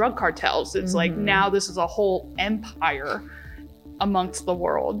the drug cartels. It's like now this is a whole empire amongst the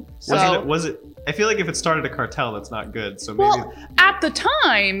world. So Was it? I feel like if it started a cartel, that's not good. So maybe. well, at the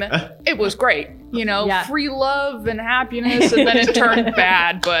time, it was great. You know, Yeah. free love and happiness, and then it turned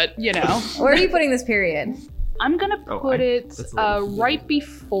bad. But you know, Where are you putting this period? I'm gonna put it that's a little right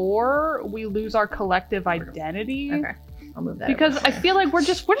before we lose our collective identity. Okay. I'll move that Because I feel like we're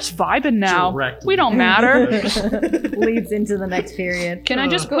just vibing now. Directly. We don't matter. leads into the next period. Can I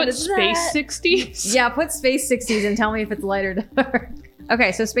just What put is space that? 60s? Yeah, put space 60s and tell me if it's light or dark.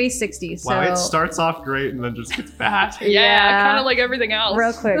 Okay, so space 60s. Wow, so it starts off great and then just gets bad. Yeah, kind of like everything else.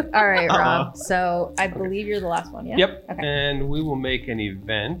 real quick. All right, Rob. Uh-oh. So I believe you're the last one, yeah? Yep. Okay. And we will make an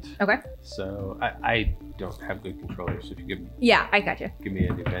event. Okay. So I don't have good controllers. So if you Yeah, I got you. give me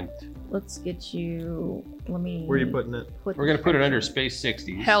an event, Let's get you. Let me. Where are you putting it? we're gonna put it under Space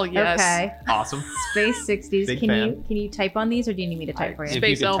 60s. Hell yes. Okay. Awesome. Space 60s. Big can fan. you type on these, or do you need me to type for If you?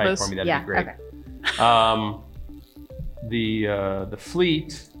 Space you could type Elvis. for me, that'd Yeah. be great. Okay. The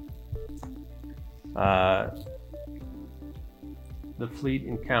fleet. The fleet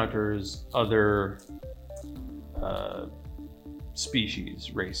encounters other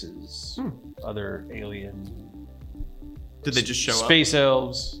species, races, other alien Did they just show up? space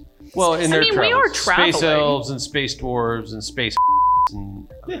elves. Well, in I their mean, we travels. are Space traveling. elves and space dwarves and space and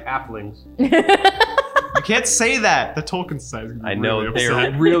halflings. You can't say that. The Tolkien Society. I know they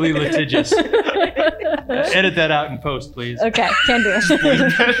are really litigious. Edit that out in post, please. Okay, can do it.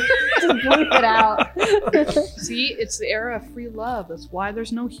 Just bleep it out. See, it's the era of free love. That's why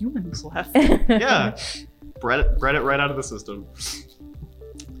there's no humans left. Yeah. Bred it right out of the system.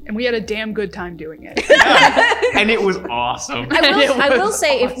 And we had a damn good time doing it. Yeah. And it was awesome. I will was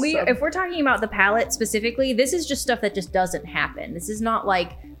say awesome. if we're talking about the palette specifically, this is just stuff that just doesn't happen. This is not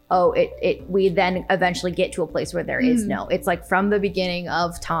like, oh, we then eventually get to a place where there is no. It's like from the beginning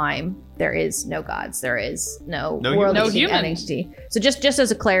of time, there is no gods. There is no world No leading humans. entity. So just as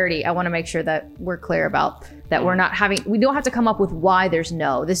a clarity, I want to make sure that we're clear about that. We don't have to come up with why there's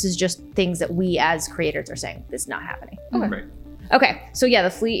no. This is just things that we as creators are saying this is not happening. Right. Okay, so yeah, the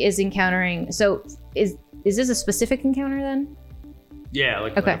fleet is encountering. So is this a specific encounter then? Yeah,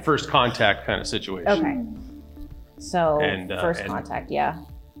 like Okay. a first contact kind of situation. Okay. So And, first and- contact, yeah.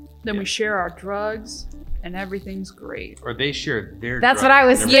 Then we share our drugs, and everything's great. Or they share their. That's drugs what I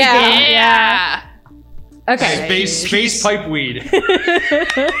was and thinking. everything. Yeah. Okay. Space pipe weed.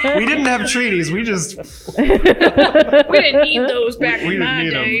 We didn't have treaties. We just. We didn't need those back We in didn't my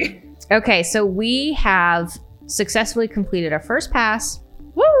need 'em. day. Okay, so we have successfully completed our first pass.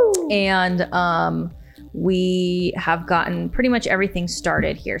 Woo! And we have gotten pretty much everything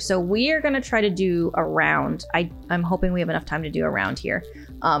started here. So we are going to try to do a round. I'm hoping we have enough time to do a round here.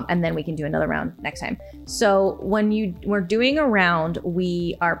 And then we can do another round next time. So when we're doing a round,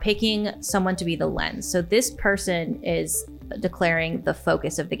 we are picking someone to be the lens. So this person is declaring the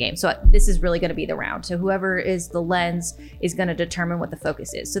focus of the game. So this is really going to be the round. So whoever is the lens is going to determine what the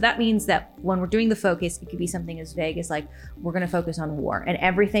focus is. So that means that when we're doing the focus, it could be something as vague as like, we're going to focus on war, and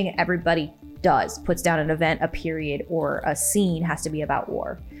everything everybody puts down an event, a period, or a scene has to be about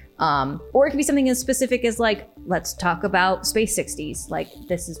war. Or it could be something as specific as like, let's talk about Space 60s. Like,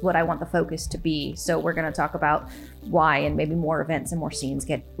 this is what I want the focus to be. So we're going to talk about why, and maybe more events and more scenes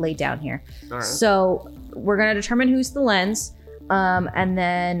get laid down here. All right. So we're going to determine who's the lens. And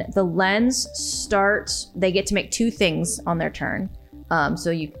then the lens starts, they get to make 2 things on their turn.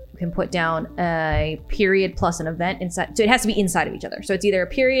 So you can put down a period plus an event inside. So it has to be inside of each other. So it's either a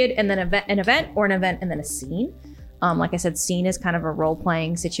period and then an event, or an event and then a scene. Like I said, scene is kind of a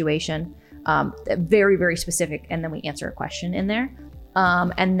role-playing situation, very, very specific, and then we answer a question in there.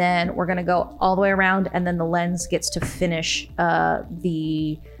 And then we're gonna go all the way around, and then the lens gets to finish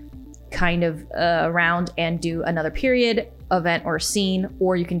the kind of round and do another period, event, or scene,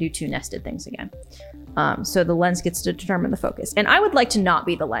 or you can do 2 nested things again. So the lens gets to determine the focus. And I would like to not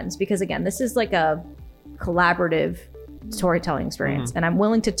be the lens, because again, this is like a collaborative storytelling experience, and I'm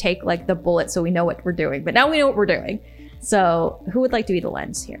willing to take like the bullet so we know what we're doing, but now we know what we're doing. So who would like to be the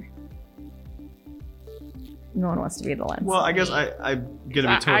lens here? No one wants to be the lens. Well, I guess I'm gonna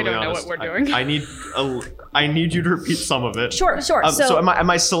be totally I don't know honest. what we're doing. I need you to repeat some of it. Sure. So am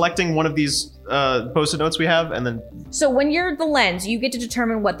I selecting one of these post-it notes we have, and then? So when you're the lens, you get to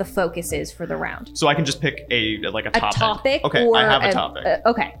determine what the focus is for the round. So I can just pick a topic. A topic. Okay, or I have a topic.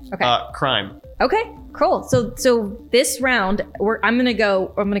 Okay. Crime. Okay. Cool. So this round, I'm gonna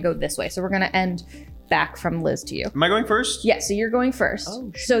go this way. So we're gonna end back from Liz to you. Am I going first? Yeah. So you're going first. Oh,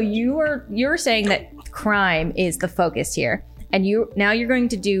 shit. So you're saying that crime is the focus here, and you're going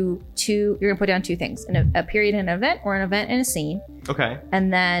to do 2. You're gonna put down 2 things: a period and an event, or an event and a scene. Okay.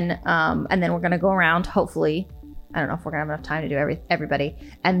 And then we're gonna go around. Hopefully, I don't know if we're gonna have enough time to do everybody.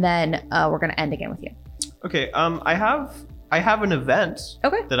 And then we're gonna end again with you. Okay. I have an event.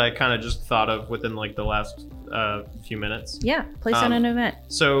 Okay. That I kind of just thought of within like the last few minutes. Yeah. Place on an event.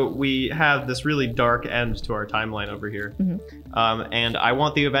 So we have this really dark end to our timeline over here, and I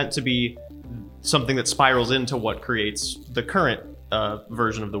want the event to be something that spirals into what creates the current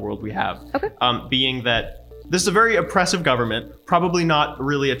version of the world we have. Okay. Being that this is a very oppressive government, probably not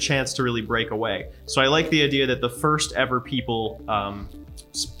really a chance to really break away. So I like the idea that the first ever people,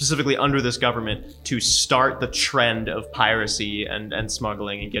 specifically under this government, to start the trend of piracy and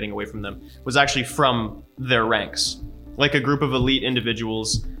smuggling and getting away from them was actually from their ranks. Like a group of elite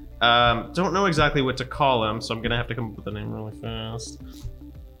individuals. Don't know exactly what to call them, so I'm gonna have to come up with a name really fast.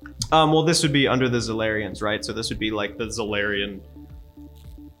 Well, this would be under the Zolarians, right? So this would be like the Zolarian.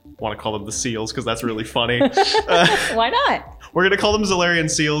 Want to call them the Seals because that's really funny. Why not? We're gonna call them Zolarian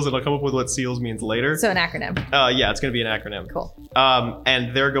Seals, and I'll come up with what Seals means later. So an acronym. Yeah, it's gonna be an acronym. Cool.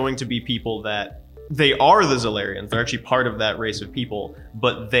 And they're going to be people that they are the Zolarians. They're actually part of that race of people,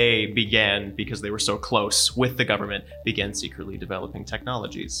 but they began, because they were so close with the government, began secretly developing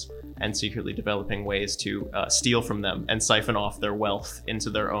technologies and secretly developing ways to steal from them and siphon off their wealth into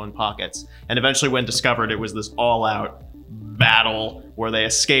their own pockets. And eventually, when discovered, it was this all-out battle where they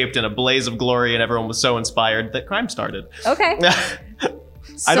escaped in a blaze of glory, and everyone was so inspired that crime started. Okay.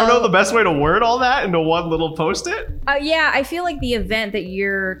 I don't know the best way to word all that into one little post-it. Yeah, I feel like the event that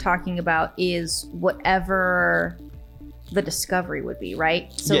you're talking about is whatever the discovery would be,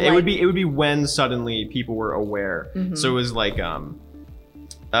 right? So yeah, it would be when suddenly people were aware. So it was like the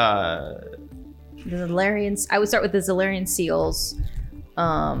Zolarians. I would start with the Zolarian Seals. The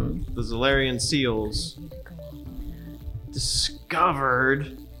Zolarian Seals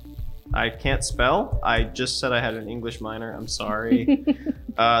discovered. I can't spell. I just said I had an English minor. I'm sorry.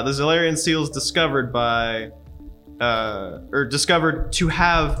 The Zolarian Seals discovered discovered to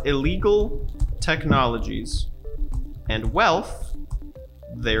have illegal technologies and wealth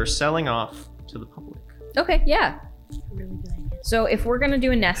they're selling off to the public. Okay, yeah. So if we're gonna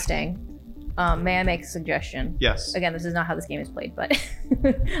do a nesting, may I make a suggestion? Yes. Again, this is not how this game is played, but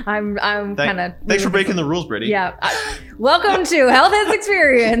I'm kind of. Thanks for breaking the rules, Brittany. Yeah. Welcome to Health Has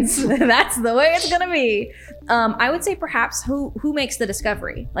Experience. That's the way it's gonna be. I would say perhaps who makes the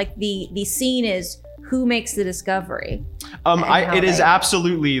discovery. Like the scene is who makes the discovery. It is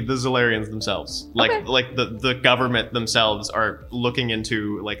absolutely the Zolarians themselves. Like the government themselves are looking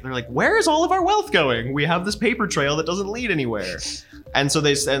into they're like, where is all of our wealth going? We have this paper trail that doesn't lead anywhere. And so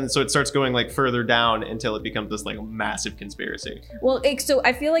it starts going further down until it becomes this massive conspiracy. Well, so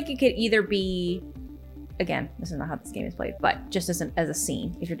I feel like it could either be, again, this is not how this game is played, but just as a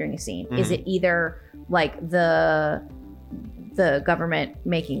scene, if you're doing a scene, is it either the government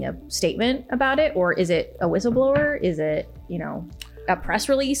making a statement about it, or is it a whistleblower? Is it a press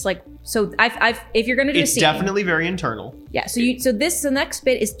release? If you're gonna do a scene, it's definitely very internal. Yeah. So the next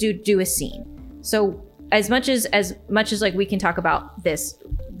bit is do a scene. So as much as we can talk about this,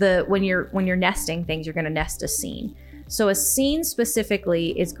 when you're nesting things, you're gonna nest a scene. So a scene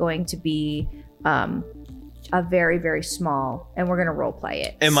specifically is going to be a very, very small, and we're gonna role play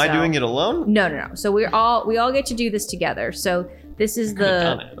it. Am I doing it alone? No. So we all get to do this together. So this is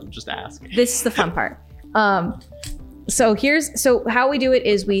Done it. I'm just asking. This is the fun part. So how we do it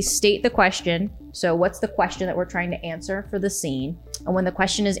is we state the question. So what's the question that we're trying to answer for the scene? And when the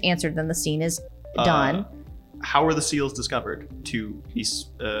question is answered, then the scene is done. How were the seals discovered? To be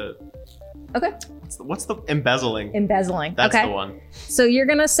Okay. What's the embezzling? Embezzling. That's okay. the one. So you're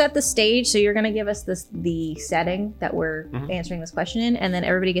gonna set the stage. So you're gonna give us the setting that we're answering this question in, and then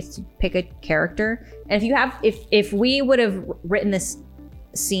everybody gets to pick a character. And if we would have written this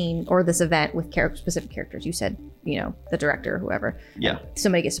scene or this event with specific characters, you said, the director or whoever. Yeah.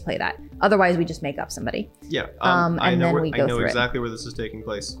 Somebody gets to play that. Otherwise, we just make up somebody. Yeah. And I know then we go through exactly where this is taking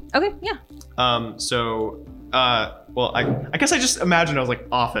place. Okay. Yeah. Well, I guess I just imagined I was like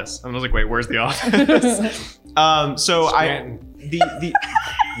office, and I was like, wait, where's the office? The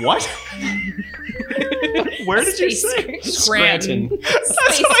what? Where did you say? Scranton.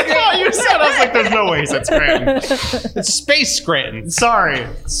 That's what I thought you said. I was like, there's no way he said Scranton. It's Space Scranton. Sorry,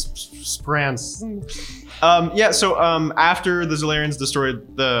 Sprance. After the Zolarians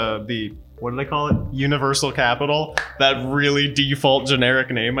destroyed the what did I call it? Universal Capital. That really default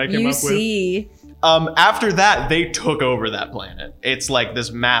generic name I came up with. After that, they took over that planet. It's like this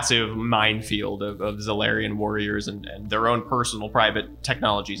massive minefield of Zolarian warriors and their own personal private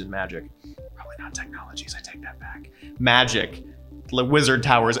technologies and magic. Probably not technologies, I take that back. Magic. Wizard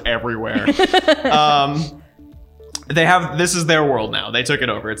towers everywhere. This is their world now. They took it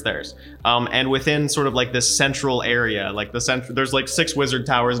over. It's theirs. And within sort of like this central area, like there's like 6 wizard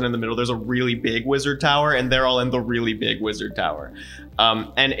towers, and in the middle there's a really big wizard tower, and they're all in the really big wizard tower.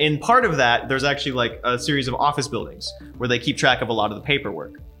 And in part of that, there's actually like a series of office buildings where they keep track of a lot of the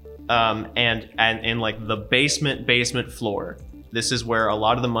paperwork. And in like the basement floor, this is where a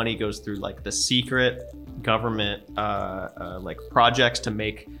lot of the money goes through like the secret government like projects to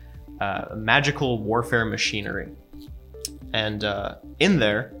make magical warfare machinery. And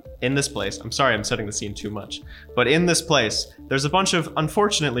in this place, I'm sorry I'm setting the scene too much, but in this place, there's a bunch of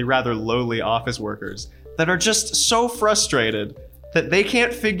unfortunately rather lowly office workers that are just so frustrated that they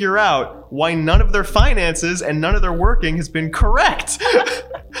can't figure out why none of their finances and none of their working has been correct.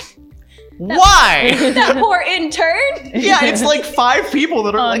 Why? That poor intern. Yeah, it's like 5 people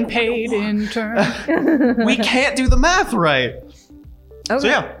that are unpaid intern. We can't do the math right.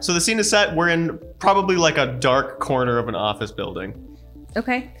 Okay. So the scene is set. We're in probably like a dark corner of an office building.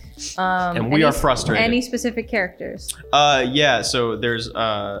 Okay. And we are frustrated. Any specific characters? So there's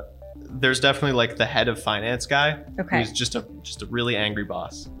definitely like the head of finance guy. Okay. Who's just a really angry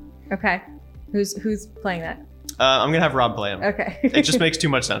boss. Okay. Who's playing that? I'm gonna have Rob play him. Okay. It just makes too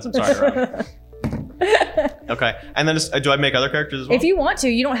much sense. I'm sorry, Rob. Okay. And then do I make other characters as well? If you want to,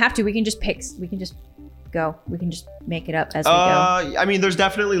 you don't have to. We can just pick. We can just go. We can just make it up as we go. I mean, there's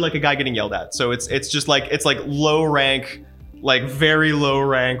definitely like a guy getting yelled at. So it's just like low rank, like very low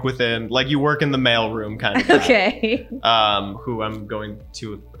rank within, like you work in the mailroom kind of guy. Okay. Who I'm going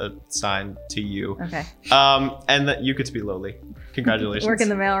to assign to you. Okay. And that you get to be lowly. Congratulations. Work in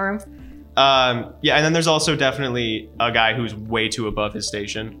the mailroom. And then there's also definitely a guy who's way too above his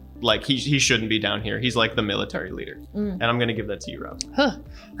station. Like he shouldn't be down here. He's like the military leader. And I'm gonna give that to you, Rob. Huh.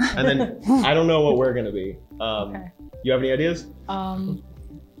 And then I don't know what we're gonna be. Okay. You have any ideas? I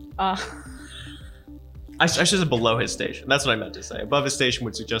should have below his station. That's what I meant to say. Above his station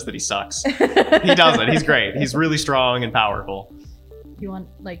would suggest that he sucks. He doesn't. He's great. He's really strong and powerful. You want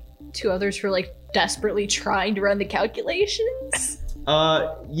like 2 others for like desperately trying to run the calculations?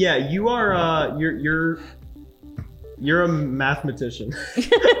 Yeah, you are. You're a mathematician.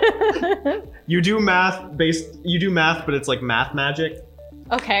 You do math, but it's like math magic.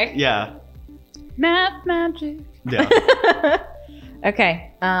 Okay. Yeah. Math magic. Yeah.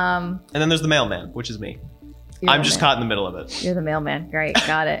 Okay. And then there's the mailman, which is me. You're I'm the just man. caught in the middle of it. You're the mailman. Great.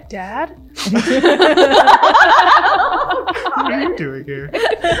 Got it. Dad? What are you doing here?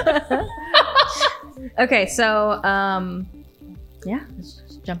 Okay. So, yeah, let's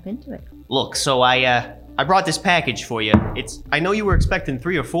just jump into it. Look, so I brought this package for you. I know you were expecting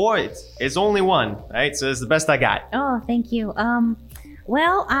 3 or 4. It's only 1, right? So it's the best I got. Oh, thank you.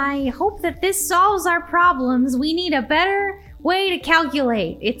 Well, I hope that this solves our problems. We need a better way to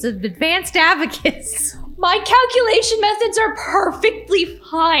calculate. It's an advanced abacus. My calculation methods are perfectly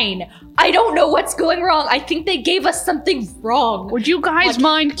fine. I don't know what's going wrong. I think they gave us something wrong. Would you guys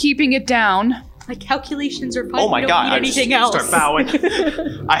mind keeping it down? My calculations are fine. Oh my we don't god! need I anything just else. start bowing.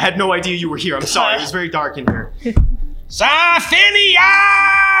 I had no idea you were here. I'm sorry. It was very dark in here. Sir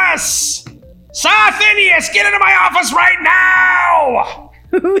Phineas! Sarthinius, get into my office right now!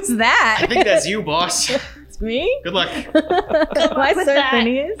 Who's that? I think that's you, boss. It's me? Good luck. My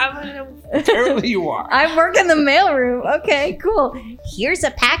Phineas. Apparently you are. I work in the mailroom. Okay, cool. Here's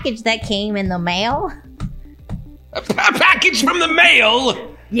a package that came in the mail. A package from the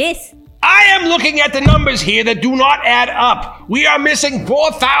mail? Yes. I am looking at the numbers here that do not add up. We are missing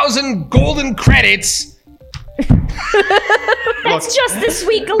 4,000 golden credits. That's just this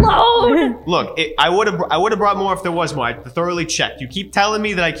week alone. Look, I would have brought more if there was more. I thoroughly checked. You keep telling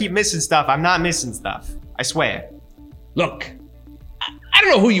me that I keep missing stuff. I'm not missing stuff. I swear. Look, I don't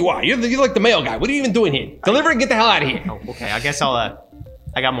know who you are. You're like the mail guy. What are you even doing here? Deliver and get the hell out of here. Oh, okay. I guess I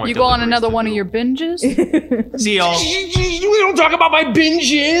got more. You go on deliveries another to one do. of your binges? See y'all. We don't talk about my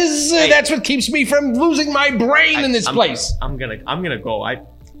binges. Hey. That's what keeps me from losing my brain in this place. I'm gonna go. All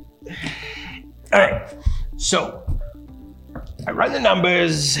right. So, I run the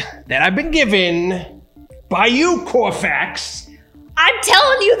numbers that I've been given by you, Corfax. I'm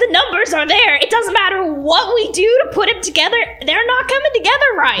telling you, the numbers are there. It doesn't matter what we do to put them together. They're not coming together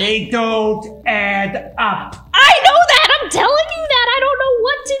right. They don't add up. I know that. I'm telling you that. I don't know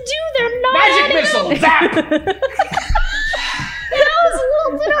what to do. They're not Magic adding missile, up. zap! That was a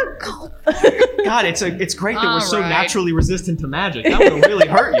little bit uncalled. God, it's great that we're so All right. naturally resistant to magic. That would really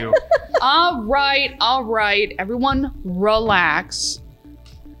hurt you. All right. Everyone relax.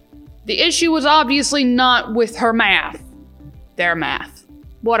 The issue was obviously not with her math. Their math.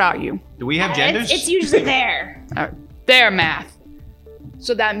 What are you? Do we have genders? It's usually there. Their math.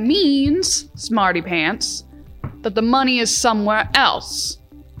 So that means, Smarty Pants, that the money is somewhere else.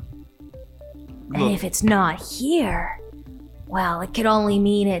 And if it's not here, well, it could only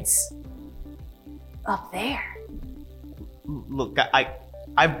mean it's up there. Look,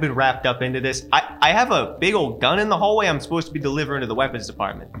 I've been wrapped up into this. I have a big old gun in the hallway I'm supposed to be delivering to the weapons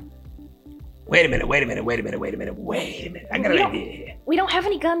department. Wait a minute. I got an idea here. We don't have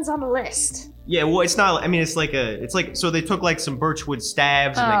any guns on the list. Yeah, well, it's not. I mean, it's like so they took like some birchwood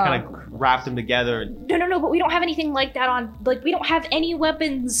staves and they kind of wrapped them together. No, but we don't have anything like that on, we don't have any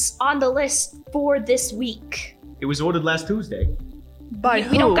weapons on the list for this week. It was ordered last Tuesday. By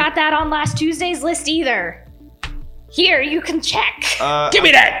who? We don't got that on last Tuesday's list either. Here, you can check. Give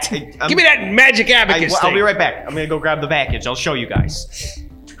me that! Give me that magic abacus I'll thing. be right back. I'm gonna go grab the package. I'll show you guys.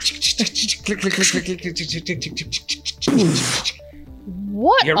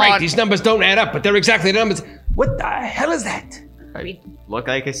 What? You're right, these numbers don't add up, but they're exactly the numbers. What the hell is that? Look,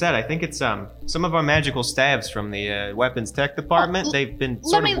 like I said, I think it's some of our magical staves from the weapons tech department. They've been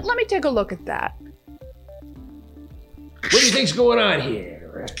Let me take a look at that. What do you think's going on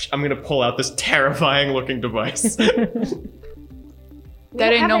here? I'm gonna pull out this terrifying looking device. That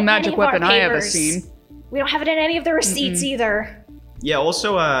ain't no magic weapon I ever seen. We don't have it in any of the receipts either. Yeah.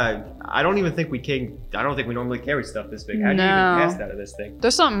 Also, I don't even think I don't think we normally carry stuff this big. How do you even No. pass out of this thing?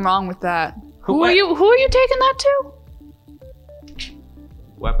 There's something wrong with that. Who What? are you taking that to?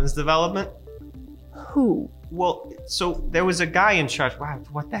 Weapons development. Who? Well, so there was a guy in charge. Wow,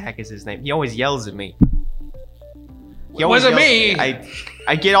 what the heck is his name? He always yells at me. He always Wasn't yells me. at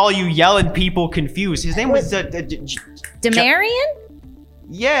I get all you yelling people confused. His name was Demarion?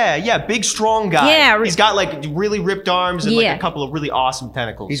 yeah, big strong guy. Yeah, he's got like really ripped arms and like Yeah. a couple of really awesome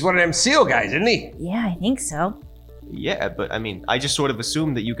tentacles. He's one of them SEAL guys, isn't he? Yeah, I think so. Yeah, but I mean, I just sort of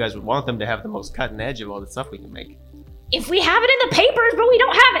assumed that you guys would want them to have the most cutting edge of all the stuff we can make. If we have it in the papers, but we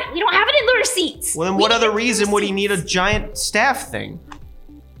don't have it. We don't have it in the receipts. Well, then We what need other it in the reason would he receipts. need a giant staff thing?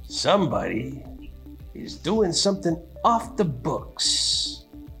 Somebody is doing something off the books.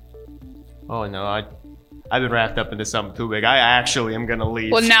 Oh no, I've been wrapped up into something too big. I actually am gonna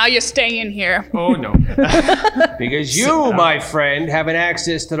leave. Well, now you're staying here. Oh no. Because you, my friend, having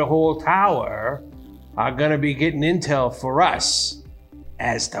access to the whole tower, are gonna be getting intel for us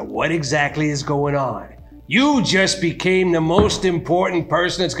as to what exactly is going on. You just became the most important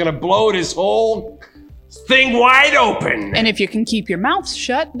person that's gonna blow this whole thing wide open. And if you can keep your mouth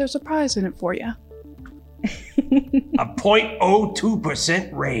shut, there's a prize in it for you. A 0.02%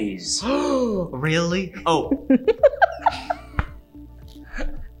 raise. Really? Oh,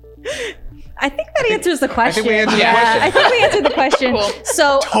 I think that answers the question. we answered the Yeah, question. I think we answered the question. Cool.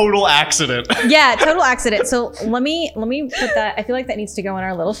 So total accident. yeah, total accident. So let me put that. I feel like that needs to go in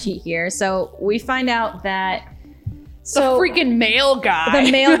our little sheet here. So we find out that The freaking mail guy.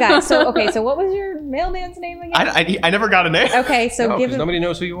 the mail guy. So okay, so what was your mailman's name again? I never got a name. Okay, so No, give because him nobody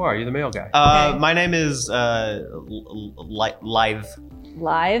knows who you are. You're the mail guy. Okay. My name is Live. live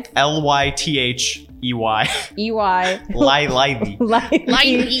Lythey. EY Livey.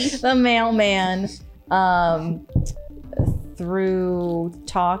 Livey, the mailman. through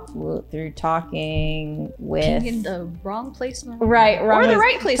talking with Being in the wrong place. In the wrong right or the with-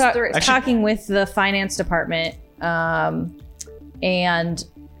 right place. at the right talking with the finance department. And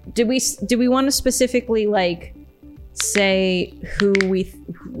do we want to specifically like say who we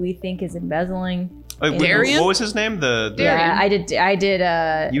think is embezzling? Wait, Darian? what was his name? The Yeah, I did.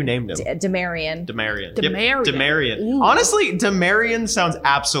 you named him. Demarian. Demarian. Demarian. Yep, Demarian. Honestly, Demarian sounds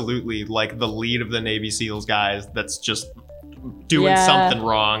absolutely like the lead of the Navy SEALs guys that's just doing something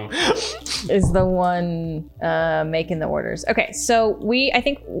wrong. Is the one making the orders. Okay, so I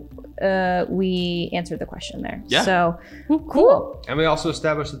think we answered the question there. Yeah. So cool. And we also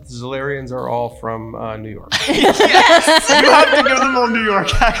established that the Zolarians are all from New York. Yes! You have to give them all New York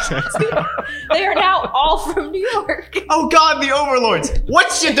accents now. They are now all from New York. Oh God, the overlords!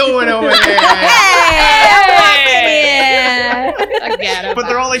 What you doing over there? Yeah. Again, But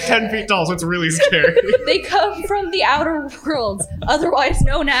they're all like 10 feet tall, so it's really scary. They come from the outer worlds, otherwise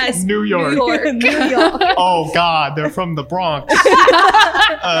known as New York. New York. Oh God, they're from the Bronx.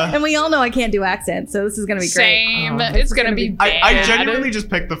 And we all know I can't do accents, so this is gonna be great. Same. It's gonna be bad. I genuinely just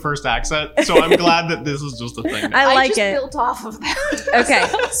picked the first accent, so I'm glad that this is just a thing. I like just it. built off of that. Okay,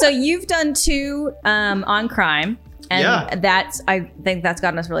 so you've done 2 on crime, and I think that's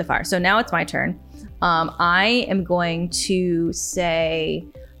gotten us really far. So now it's my turn. I am going to say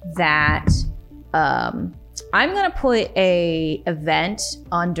that I'm going to put a event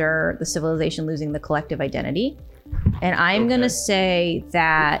under the civilization losing the collective identity, and I'm going to say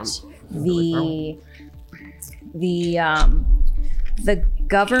that the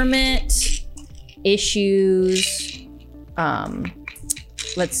government issues,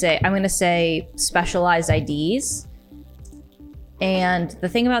 let's say, I'm going to say specialized IDs. And the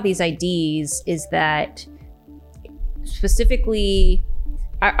thing about these IDs is that specifically,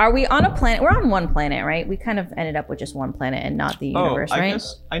 are we on a planet? We're on one planet, right? We kind of ended up with just one planet and not the universe, I right?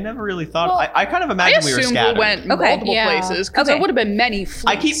 guess I never really thought. Well, I kind of I imagined we were assumed scattered. we went multiple places because Okay. there would have been many fleets.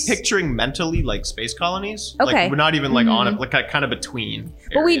 I keep picturing mentally like space colonies. Okay. Like we're not even like on it, like kind of between.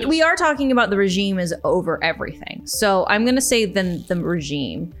 But areas. we are talking about the regime is over everything. So I'm going to say then the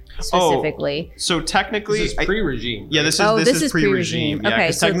regime specifically. So technically, This is pre-regime. yeah, this is pre-regime. Yeah, Okay,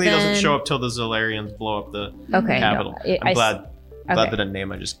 because so technically it doesn't then- show up till the Zolarians blow up the Okay, capital. no, I'm glad okay. that a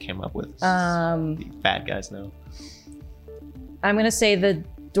name I just came up with. is the bad guys now. I'm going to say the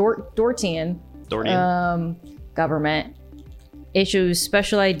Dortian government issues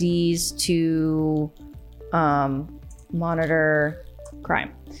special IDs to monitor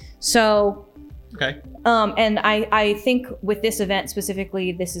crime. So, Okay. and I think with this event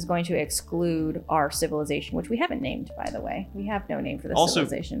specifically, this is going to exclude our civilization, which we haven't named, by the way. We have no name for this Also-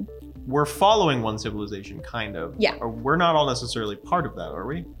 civilization. We're following one civilization, kind of. Yeah. Or we're not all necessarily part of that, are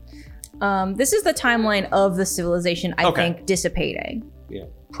we? This is the timeline of the civilization, I Okay. think, dissipating. Yeah.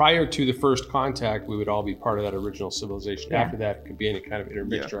 Prior to the first contact, we would all be part of that original civilization. Yeah. After that, it could be any kind of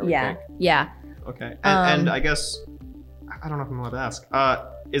intermixture. I would Yeah, think. yeah. Okay. And I guess I don't know if I'm allowed to ask.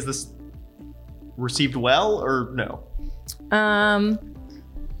 Is this received well or no?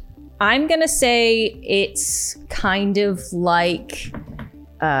 I'm gonna say it's kind of like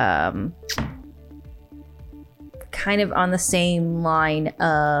kind of on the same line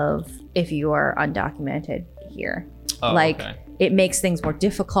of if you are undocumented here. Oh, like okay. it makes things more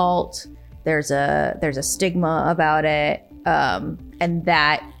difficult. There's a stigma about it. And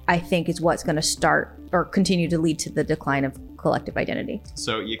that I think is what's gonna start or continue to lead to the decline of collective identity.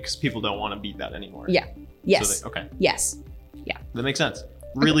 So, because people don't want to beat that anymore. Yeah. Yes. So okay. Yes. That makes sense.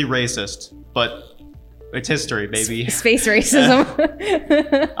 Really racist, but it's history, baby. Space racism.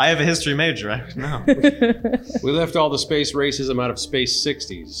 I have a history major. I know. We left all the space racism out of space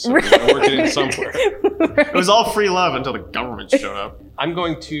 60s. So we gotta work it in somewhere. It was all free love until the government showed up. I'm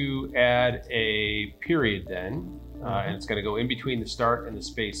going to add a period then, and it's going to go in between the start and the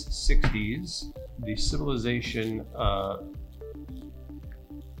space 60s. The civilization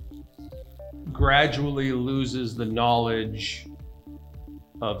gradually loses the knowledge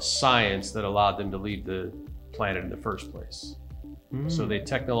of science that allowed them to leave the planet in the first place. So they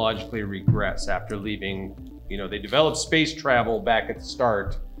technologically regress after leaving. You know, they developed space travel back at the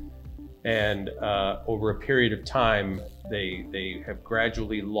start, and over a period of time, they have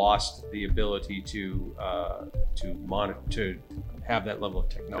gradually lost the ability to monitor, to have that level of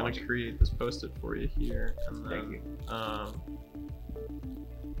I'm gonna technology. create this post-it for you here. And then, Thank you.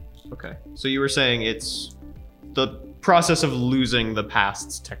 Okay. So you were saying it's the process of losing the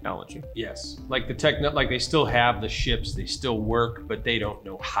past's technology. Yes, like like they still have the ships, they still work, but they don't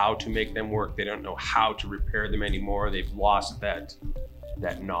know how to make them work. They don't know how to repair them anymore. They've lost that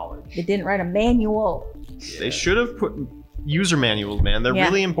knowledge. They didn't write a manual. They should have put user manuals, man. They're Yeah.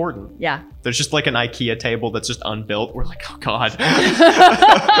 really important. Yeah. There's just like an IKEA table that's just unbuilt. We're like, oh god.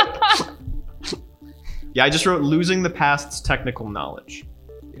 Yeah, I just wrote losing the past's technical knowledge.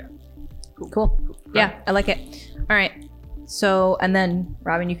 Cool. Yeah, I like it. All right. So, and then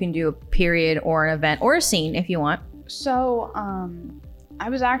Robin, you can do a period or an event or a scene if you want. So, I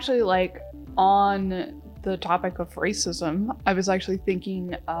was actually like on the topic of racism. I was actually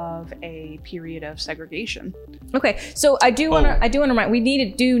thinking of a period of segregation. Okay. So I do want to remind we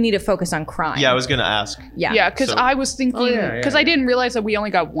need to focus on crime. Yeah, I was gonna ask. Yeah. Yeah, because So- I was thinking, because I didn't realize that we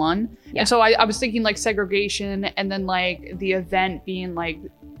only got one. Yeah. And so I was thinking like segregation and then like the event being like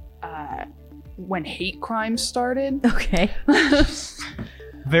when hate crimes started. Okay.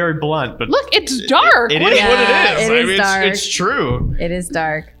 Very blunt, but Look, it's dark. It What is do you- what it Yeah, is. it I is mean, dark. it's true. It is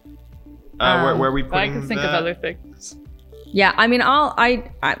dark. Where are we But I putting can think that? of other things. Yeah. I mean,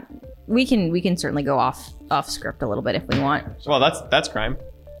 we can certainly go off script a little bit if we want. Well, that's crime.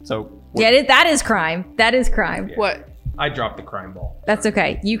 So Yeah, that is crime. That is crime. What? I dropped the crime ball. That's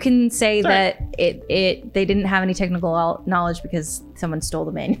okay. You can say Sorry. that they didn't have any technical knowledge because someone stole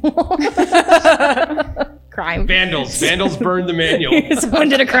the manual. Crime. Vandals burned the manual. Someone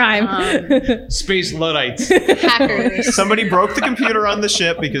did a crime. Space Luddites. Hackers. somebody broke the computer on the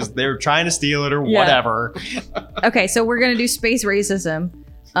ship because they were trying to steal it or Yeah. whatever. Okay, so we're gonna do space racism.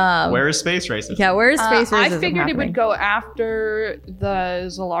 Where is space racism? Yeah, where is space racism? I figured it happening? would go after the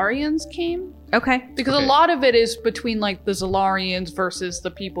Zolarians came. Okay. Because Okay. a lot of it is between like the Zolarians versus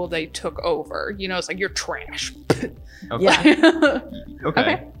the people they took over. You know, it's like you're trash. Okay. Yeah.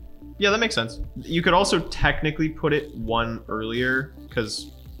 Okay. Yeah, that makes sense. You could also technically put it one earlier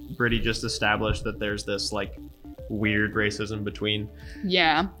because Brittany just established that there's this like weird racism between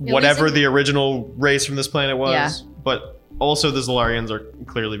Yeah. whatever the original race from this planet was, Yeah. but also the Zolarians are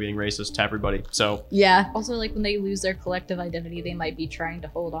clearly being racist to everybody. So Yeah. Also, like when they lose their collective identity, they might be trying to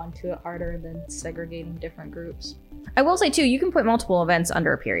hold on to it harder than segregating different groups. I will say too, you can put multiple events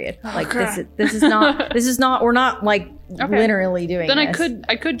under a period. Like Okay. this is not we're not like Okay. literally doing Then this.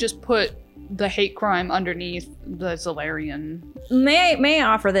 I could just put the hate crime underneath the Zolarian. May I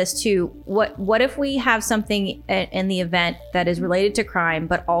offer this too? What if we have something in the event that is related to crime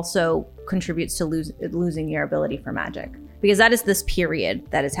but also contributes to losing your ability for magic? Because that is this period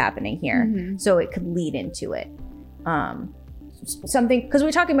that is happening here. Mhm. So it could lead into it. Something because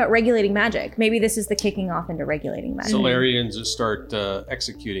we're talking about regulating magic. Maybe this is the kicking off into regulating magic. Solarians start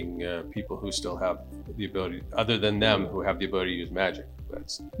executing people who still have the ability, other than them, who have the ability to use magic.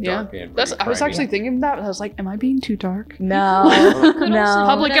 That's Yeah. dark and That's. pretty I was crimey. actually thinking that. I was like, am I being too dark? No, Could no. also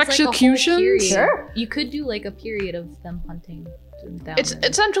Public put it as, like, a whole executions? period. Sure. You could do like a period of them hunting them down. It's and-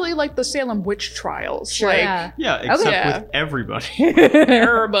 essentially like the Salem witch trials. Sure. Like yeah. yeah, except Okay. with everybody.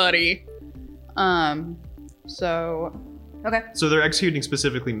 everybody. So So they're executing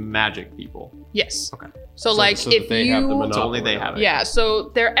specifically magic people. yes. Okay. So like so that if they have the you. monopoly. So only they have it. Yeah, so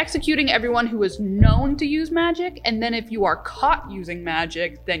they're executing everyone who is known to use magic, and then if you are caught using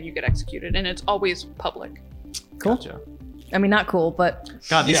magic, then you get executed, and it's always public. Cool. Gotcha. I mean, not cool, but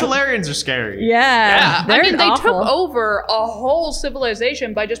God, these Yeah. Solarians are scary. yeah. I mean, they awful. took over a whole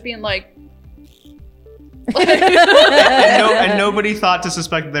civilization by just being like, And nobody thought to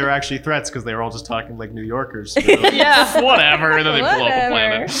suspect that they were actually threats because they were all just talking like New Yorkers. So yeah, whatever, and then they blow up a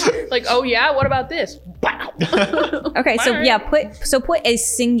planet. like, oh yeah, what about this? Bow. Okay, so Alright. yeah, put a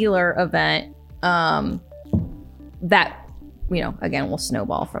singular event that again will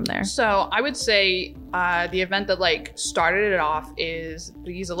snowball from there. So I would say the event that like started it off is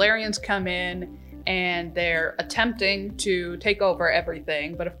these Ilarians come in and they're attempting to take over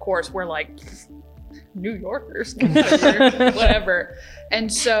everything, but of course we're like New Yorkers, whatever.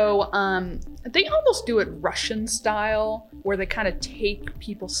 And so they almost do it Russian style, where they kind of take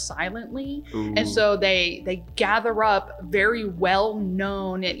people silently. Ooh. And so they gather up very well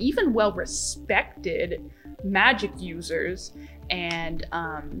known and even well respected magic users, and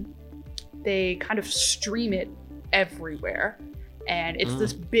they kind of stream it everywhere. And it's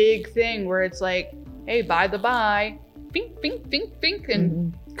this big thing where it's like, hey, by the by, bink, bink, bink, bink,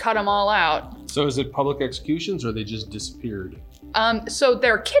 and cut them all out. So is it public executions, or they just disappeared? So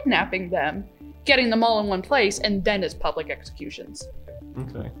they're kidnapping them, getting them all in one place, and then it's public executions.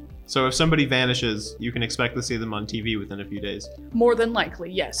 Okay. So if somebody vanishes, you can expect to see them on TV within a few days. More than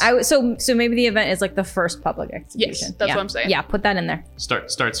likely, yes. So maybe the event is like the first public execution. Yes, that's Yeah. what I'm saying. Yeah, put that in there.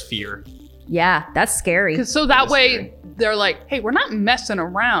 Starts fear. Yeah, that's scary. 'Cause so that That's way scary. they're like, hey, we're not messing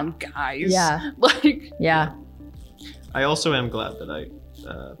around, guys. Yeah. Like, Yeah. I also am glad that I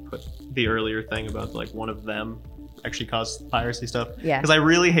put the earlier thing about like one of them actually caused piracy stuff. Yeah. Because I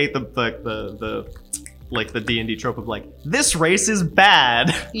really hate the like the D&D trope of like, this race is bad.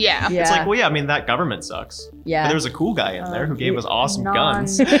 Yeah. Yeah. It's like, well, yeah, I mean, that government sucks. Yeah. But there was a cool guy in there who gave us awesome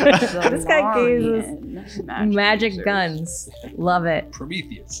guns. This guy gave us magic guns. Love it.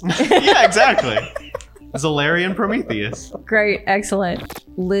 Prometheus. Yeah, exactly. Zalarian Prometheus. Great. Excellent.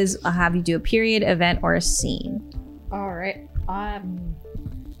 Liz, I'll have you do a period, event, or a scene. All right.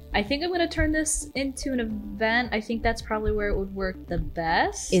 I think I'm going to turn this into an event. I think that's probably where it would work the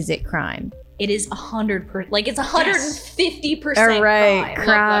best. Is it crime? It is 100%. Like, it's 150% All right. crime.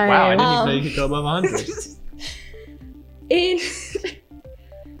 Crime. Wow, I didn't even know you could go above 100.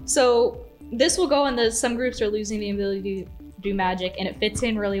 So this will go in the some groups are losing the ability to do magic, and it fits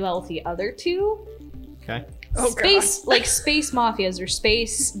in really well with the other two. Okay. Oh, Space, like space mafias or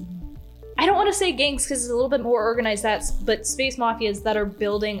space. I don't want to say gangs because it's a little bit more organized. But space mafias that are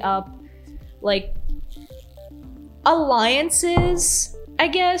building up like alliances, I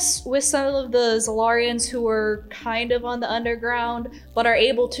guess, with some of the Zalarians who are kind of on the underground, but are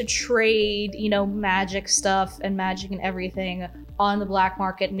able to trade, magic stuff and magic and everything on the black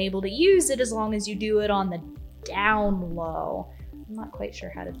market and able to use it as long as you do it on the down low. I'm not quite sure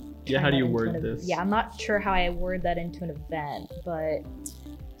how to. Yeah, how do you word this? Yeah, I'm not sure how I word that into an event, but.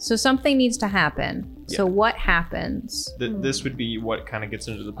 So something needs to happen. Yeah. So what happens? This would be what kind of gets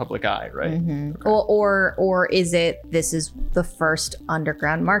into the public eye, right? Mhm. Okay. Or is it this is the first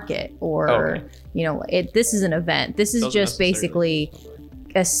underground market, or Okay. this is an event. This is Doesn't just necessarily- basically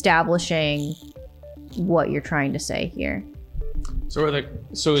establishing what you're trying to say here. So is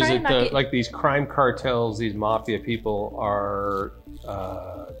Try to it not get- like these crime cartels, these mafia people are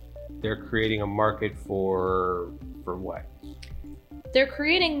they're creating a market for what? They're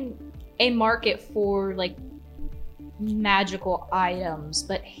creating a market for like magical items,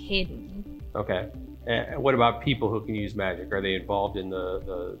 but hidden. Okay. What about people who can use magic? Are they involved in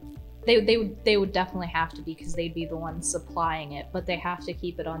the They would definitely have to be because they'd be the ones supplying it, but they have to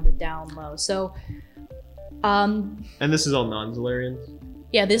keep it on the down low. So, And this is all non-Zalarians?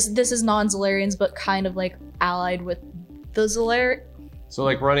 yeah, this is non-Zalarians, but kind of like allied with the Zalar. So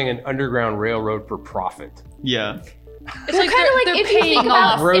like running an underground railroad for profit? Yeah. It's like they're if you paying think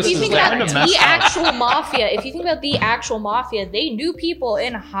about, off. if you think Gross is about kinda messed the up. actual mafia, they knew people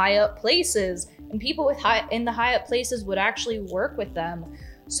in high up places, and people in the high up places would actually work with them.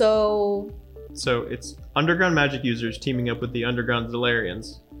 So it's underground magic users teaming up with the underground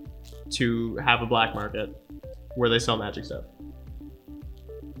Zalarians to have a black market where they sell magic stuff.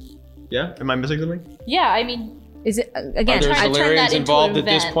 Yeah? Am I missing something? yeah, I mean, Is it Are again? there I turned that Zalarians into involved an at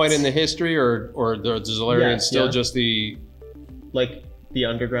this event. point in the history, or the Zalarians still yeah. just the? Like the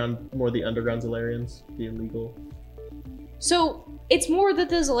underground Zalarians, the illegal. so it's more that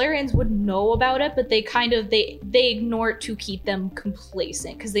the Zalarians would know about it, but they ignore it to keep them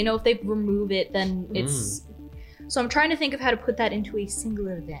complacent because they know if they remove it, then it's. So I'm trying to think of how to put that into a single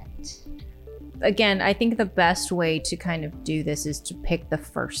event. Again, I think the best way to kind of do this is to pick the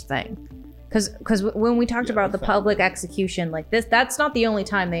first thing. Because when we talked about the public execution, like this, that's not the only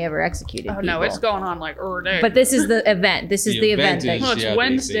time they ever executed Oh people. no, it's going on like every day. But this is the event. This is the event. is- Well, it's yeah, they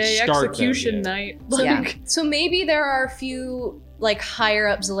Wednesday start them, execution yeah. night. Yeah. Like, So maybe there are a few like higher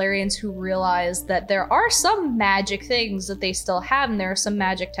up Zalarians who realize that there are some magic things that they still have, and there are some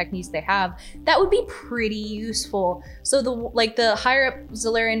magic techniques they have that would be pretty useful. So the higher up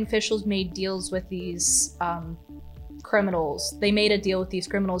Zalarian officials made deals with these criminals. They made a deal with these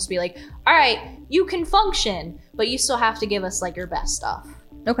criminals to be like, all right, you can function, but you still have to give us like your best stuff.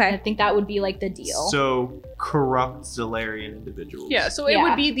 And I Okay. think that would be like the deal. So corrupt Zalarian individuals. yeah, so it Yeah.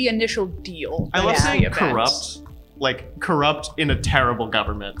 would be the initial deal. I love Yeah. saying The event. corrupt. Like corrupt in a terrible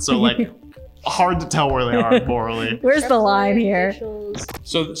government. So like hard to tell where they are morally. Where's the line here? Officials.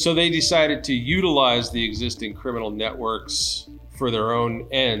 So they decided to utilize the existing criminal networks for their own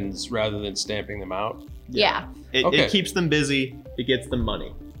ends rather than stamping them out. Yeah. Okay. It keeps them busy. It gets them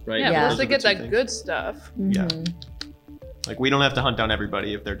money, right? Yeah, Yeah. plus Those they are the get two that things. good stuff. Yeah. Mhm. Like we don't have to hunt down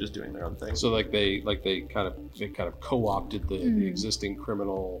everybody if they're just doing their own thing. So they kind of co-opted the existing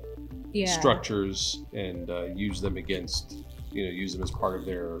criminal Yeah. structures and use them against, use them as part of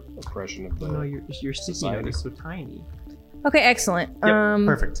their oppression of the. your society. so tiny. Okay, excellent. Yep,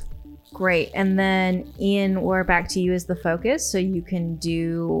 perfect. Great. And then Ian, we're back to you as the focus. So you can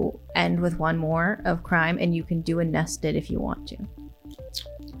end with one more of crime, and you can do a nested if you want to.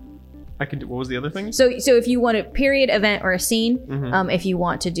 I can do. What was the other thing? So if you want a period, event, or a scene, Mhm. if you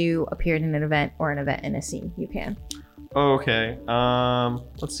want to do a period in an event or an event in a scene, you can. Okay.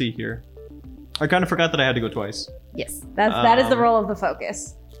 Let's see here. I kind of forgot that I had to go twice. Yes, that is the Um, role of the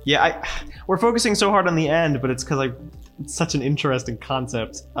focus. Yeah, we're focusing so hard on the end, but it's because It's such an interesting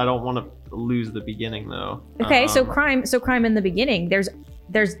concept. I don't want to lose the beginning though. Okay, so crime in the beginning.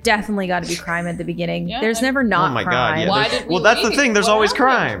 There's definitely got to be crime at the beginning. Yeah, There's never not oh my crime. god, yeah. Why did we Well, that's the leave? thing. There's What always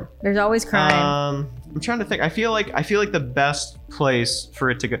happened? crime. There's always crime. I'm trying to think. I feel like the best place for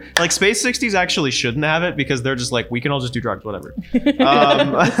it to go, like Space 60s, actually shouldn't have it because they're just like, we can all just do drugs, whatever.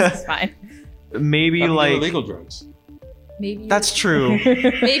 It's fine. Maybe like illegal drugs. Maybe that's true.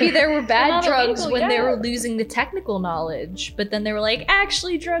 maybe there were bad Not drugs illegal, when they yeah. were losing the technical knowledge, but then they were like,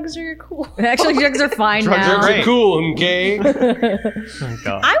 actually, drugs are cool. Actually, drugs are fine Drugs now. are great. Cool, okay? Oh,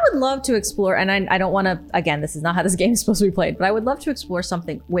 God. I would love to explore, and I don't want to, again, this is not how this game is supposed to be played, but I would love to explore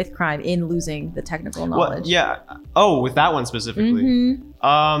something with crime in losing the technical knowledge. Well, yeah. Oh, with that one specifically.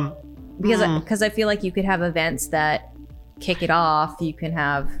 Mhm. Because I feel like you could have events that kick it off. You can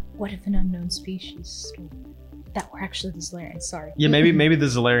have. What if an unknown species stole that were actually the Zolarians? Sorry. Yeah, maybe the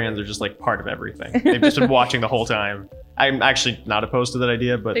Zolarians are just like part of everything. They've just been watching the whole time. I'm actually not opposed to that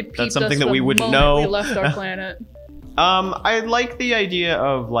idea, but They peeped that's something us that the we wouldn't moment know. We left our planet. I like the idea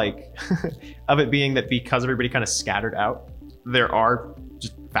of like of it being that because everybody kind of scattered out, there are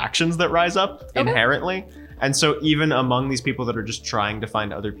just factions that rise up inherently. And so even among these people that are just trying to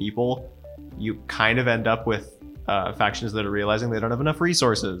find other people, you kind of end up with factions that are realizing they don't have enough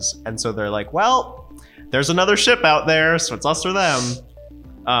resources. And so they're like, well, there's another ship out there, so it's us or them.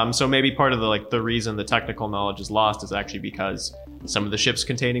 So maybe part of the reason the technical knowledge is lost is actually because some of the ships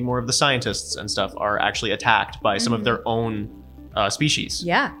containing more of the scientists and stuff are actually attacked by some of their own species.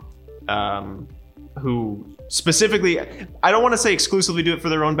 Yeah. Who specifically, I don't want to say exclusively do it for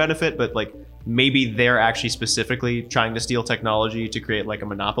their own benefit, but like maybe they're actually specifically trying to steal technology to create like a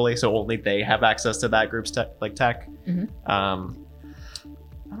monopoly, so only they have access to that group's tech. Mhm.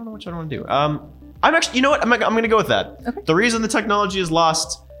 I don't know what I want to do. I'm actually, you know what? I'm going to go with that. Okay. The reason the technology is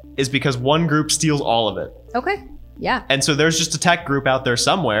lost is because one group steals all of it. Okay. Yeah. And so there's just a tech group out there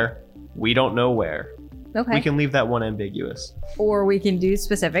somewhere. We don't know where. Okay. We can leave that one ambiguous. Or we can do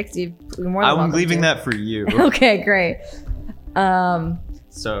specifics. You're more than I'm welcome leaving to. that for you. Okay, great.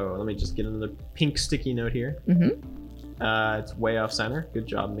 So let me just get another pink sticky note here. It's way off center. Good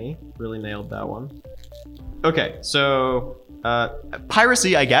job, me. Really nailed that one. Okay, so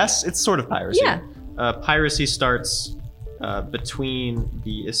piracy, I guess. It's sort of piracy. Yeah. Piracy starts between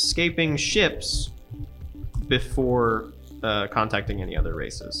the escaping ships before contacting any other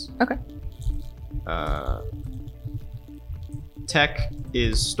races. Okay. Tech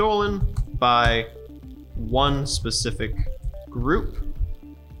is stolen by one specific group,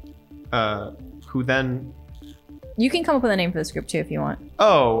 who then... You can come up with a name for this group too if you want.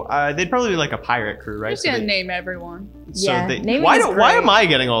 They'd probably be like a pirate crew, right? I'm just gonna name everyone. Yeah, naming why is why great. am I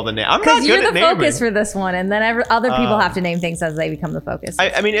getting all the names? I'm not Because good you're at the naming. focus for this one, and then other people have to name things as they become the focus.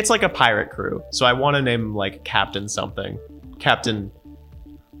 I mean, it's like a pirate crew, so I want to name like Captain something. Captain...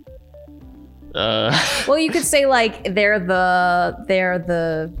 Well, you could say like they're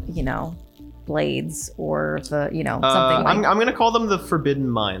the blades or the something like. I'm gonna call them the Forbidden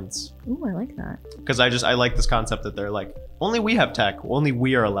Minds, Ooh, I like that. because I like this concept that they're like, only we have tech, only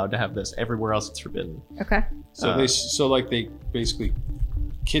we are allowed to have this. Everywhere else it's forbidden. Okay. So they basically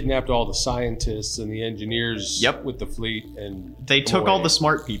kidnapped all the scientists and the engineers Yep. with the fleet, and They took all away. the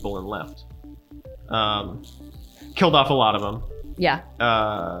smart people and left. Killed off a lot of them. Yeah.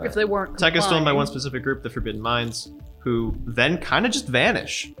 If they weren't Tech is stolen by complying. one specific group, the Forbidden Minds, who then kind of just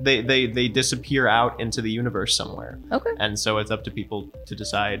vanish. They disappear out into the universe somewhere. Okay. And so it's up to people to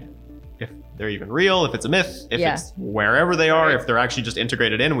decide if they're even real, if it's a myth, if Yeah. it's wherever they are, if they're actually just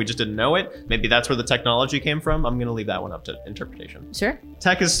integrated in and we just didn't know it. Maybe that's where the technology came from. I'm going to leave that one up to interpretation. Sure.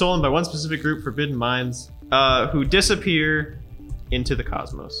 Tech is stolen by one specific group, Forbidden Minds, who disappear into the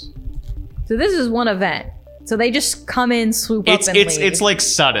cosmos. So this is one event. So they just come in, swoop up, and leave. It's like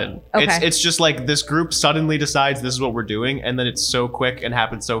sudden. Okay. It's just like this group suddenly decides this is what we're doing, and then it's so quick and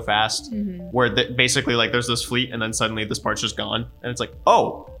happens so fast, where basically like there's this fleet, and then suddenly this part's just gone, and it's like,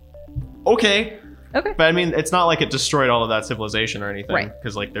 oh, okay. Okay. But I mean, it's not like it destroyed all of that civilization or anything, Right.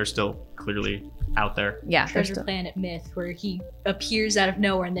 because like they're still clearly out there. Yeah. they're Treasure still- Planet myth where he appears out of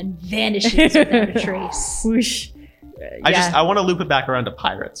nowhere and then vanishes without a trace. Whoosh. I want to loop it back around to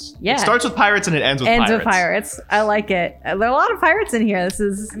pirates. Yeah. It starts with pirates and it ends with Ends pirates. with pirates. I like it. There are a lot of pirates in here. This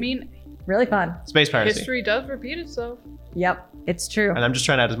is I mean, really fun. Space piracy. history does repeat itself. Yep. It's true. And I'm just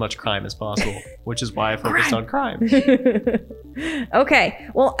trying to add as much crime as possible, which is why I focused on crime. Okay.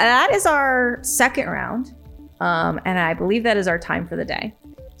 Well, that is our second round. And I believe that is our time for the day.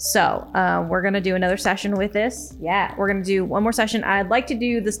 So we're going to do another session with this. Yeah, we're going to do one more session. I'd like to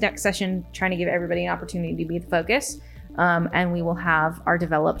do this next session trying to give everybody an opportunity to be the focus. and we will have our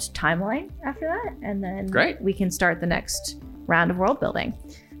developed timeline after that, and then Great. we can start the next round of world building.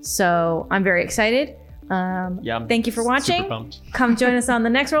 So I'm very excited. I'm Thank you for watching. super pumped. Come join us on the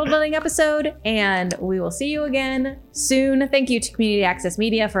next world building episode, and we will see you again soon. Thank you to Community Access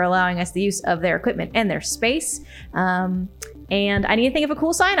Media for allowing us the use of their equipment and their space. And I need to think of a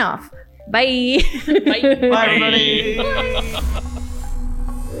cool sign off. Bye. Bye. Bye, everybody.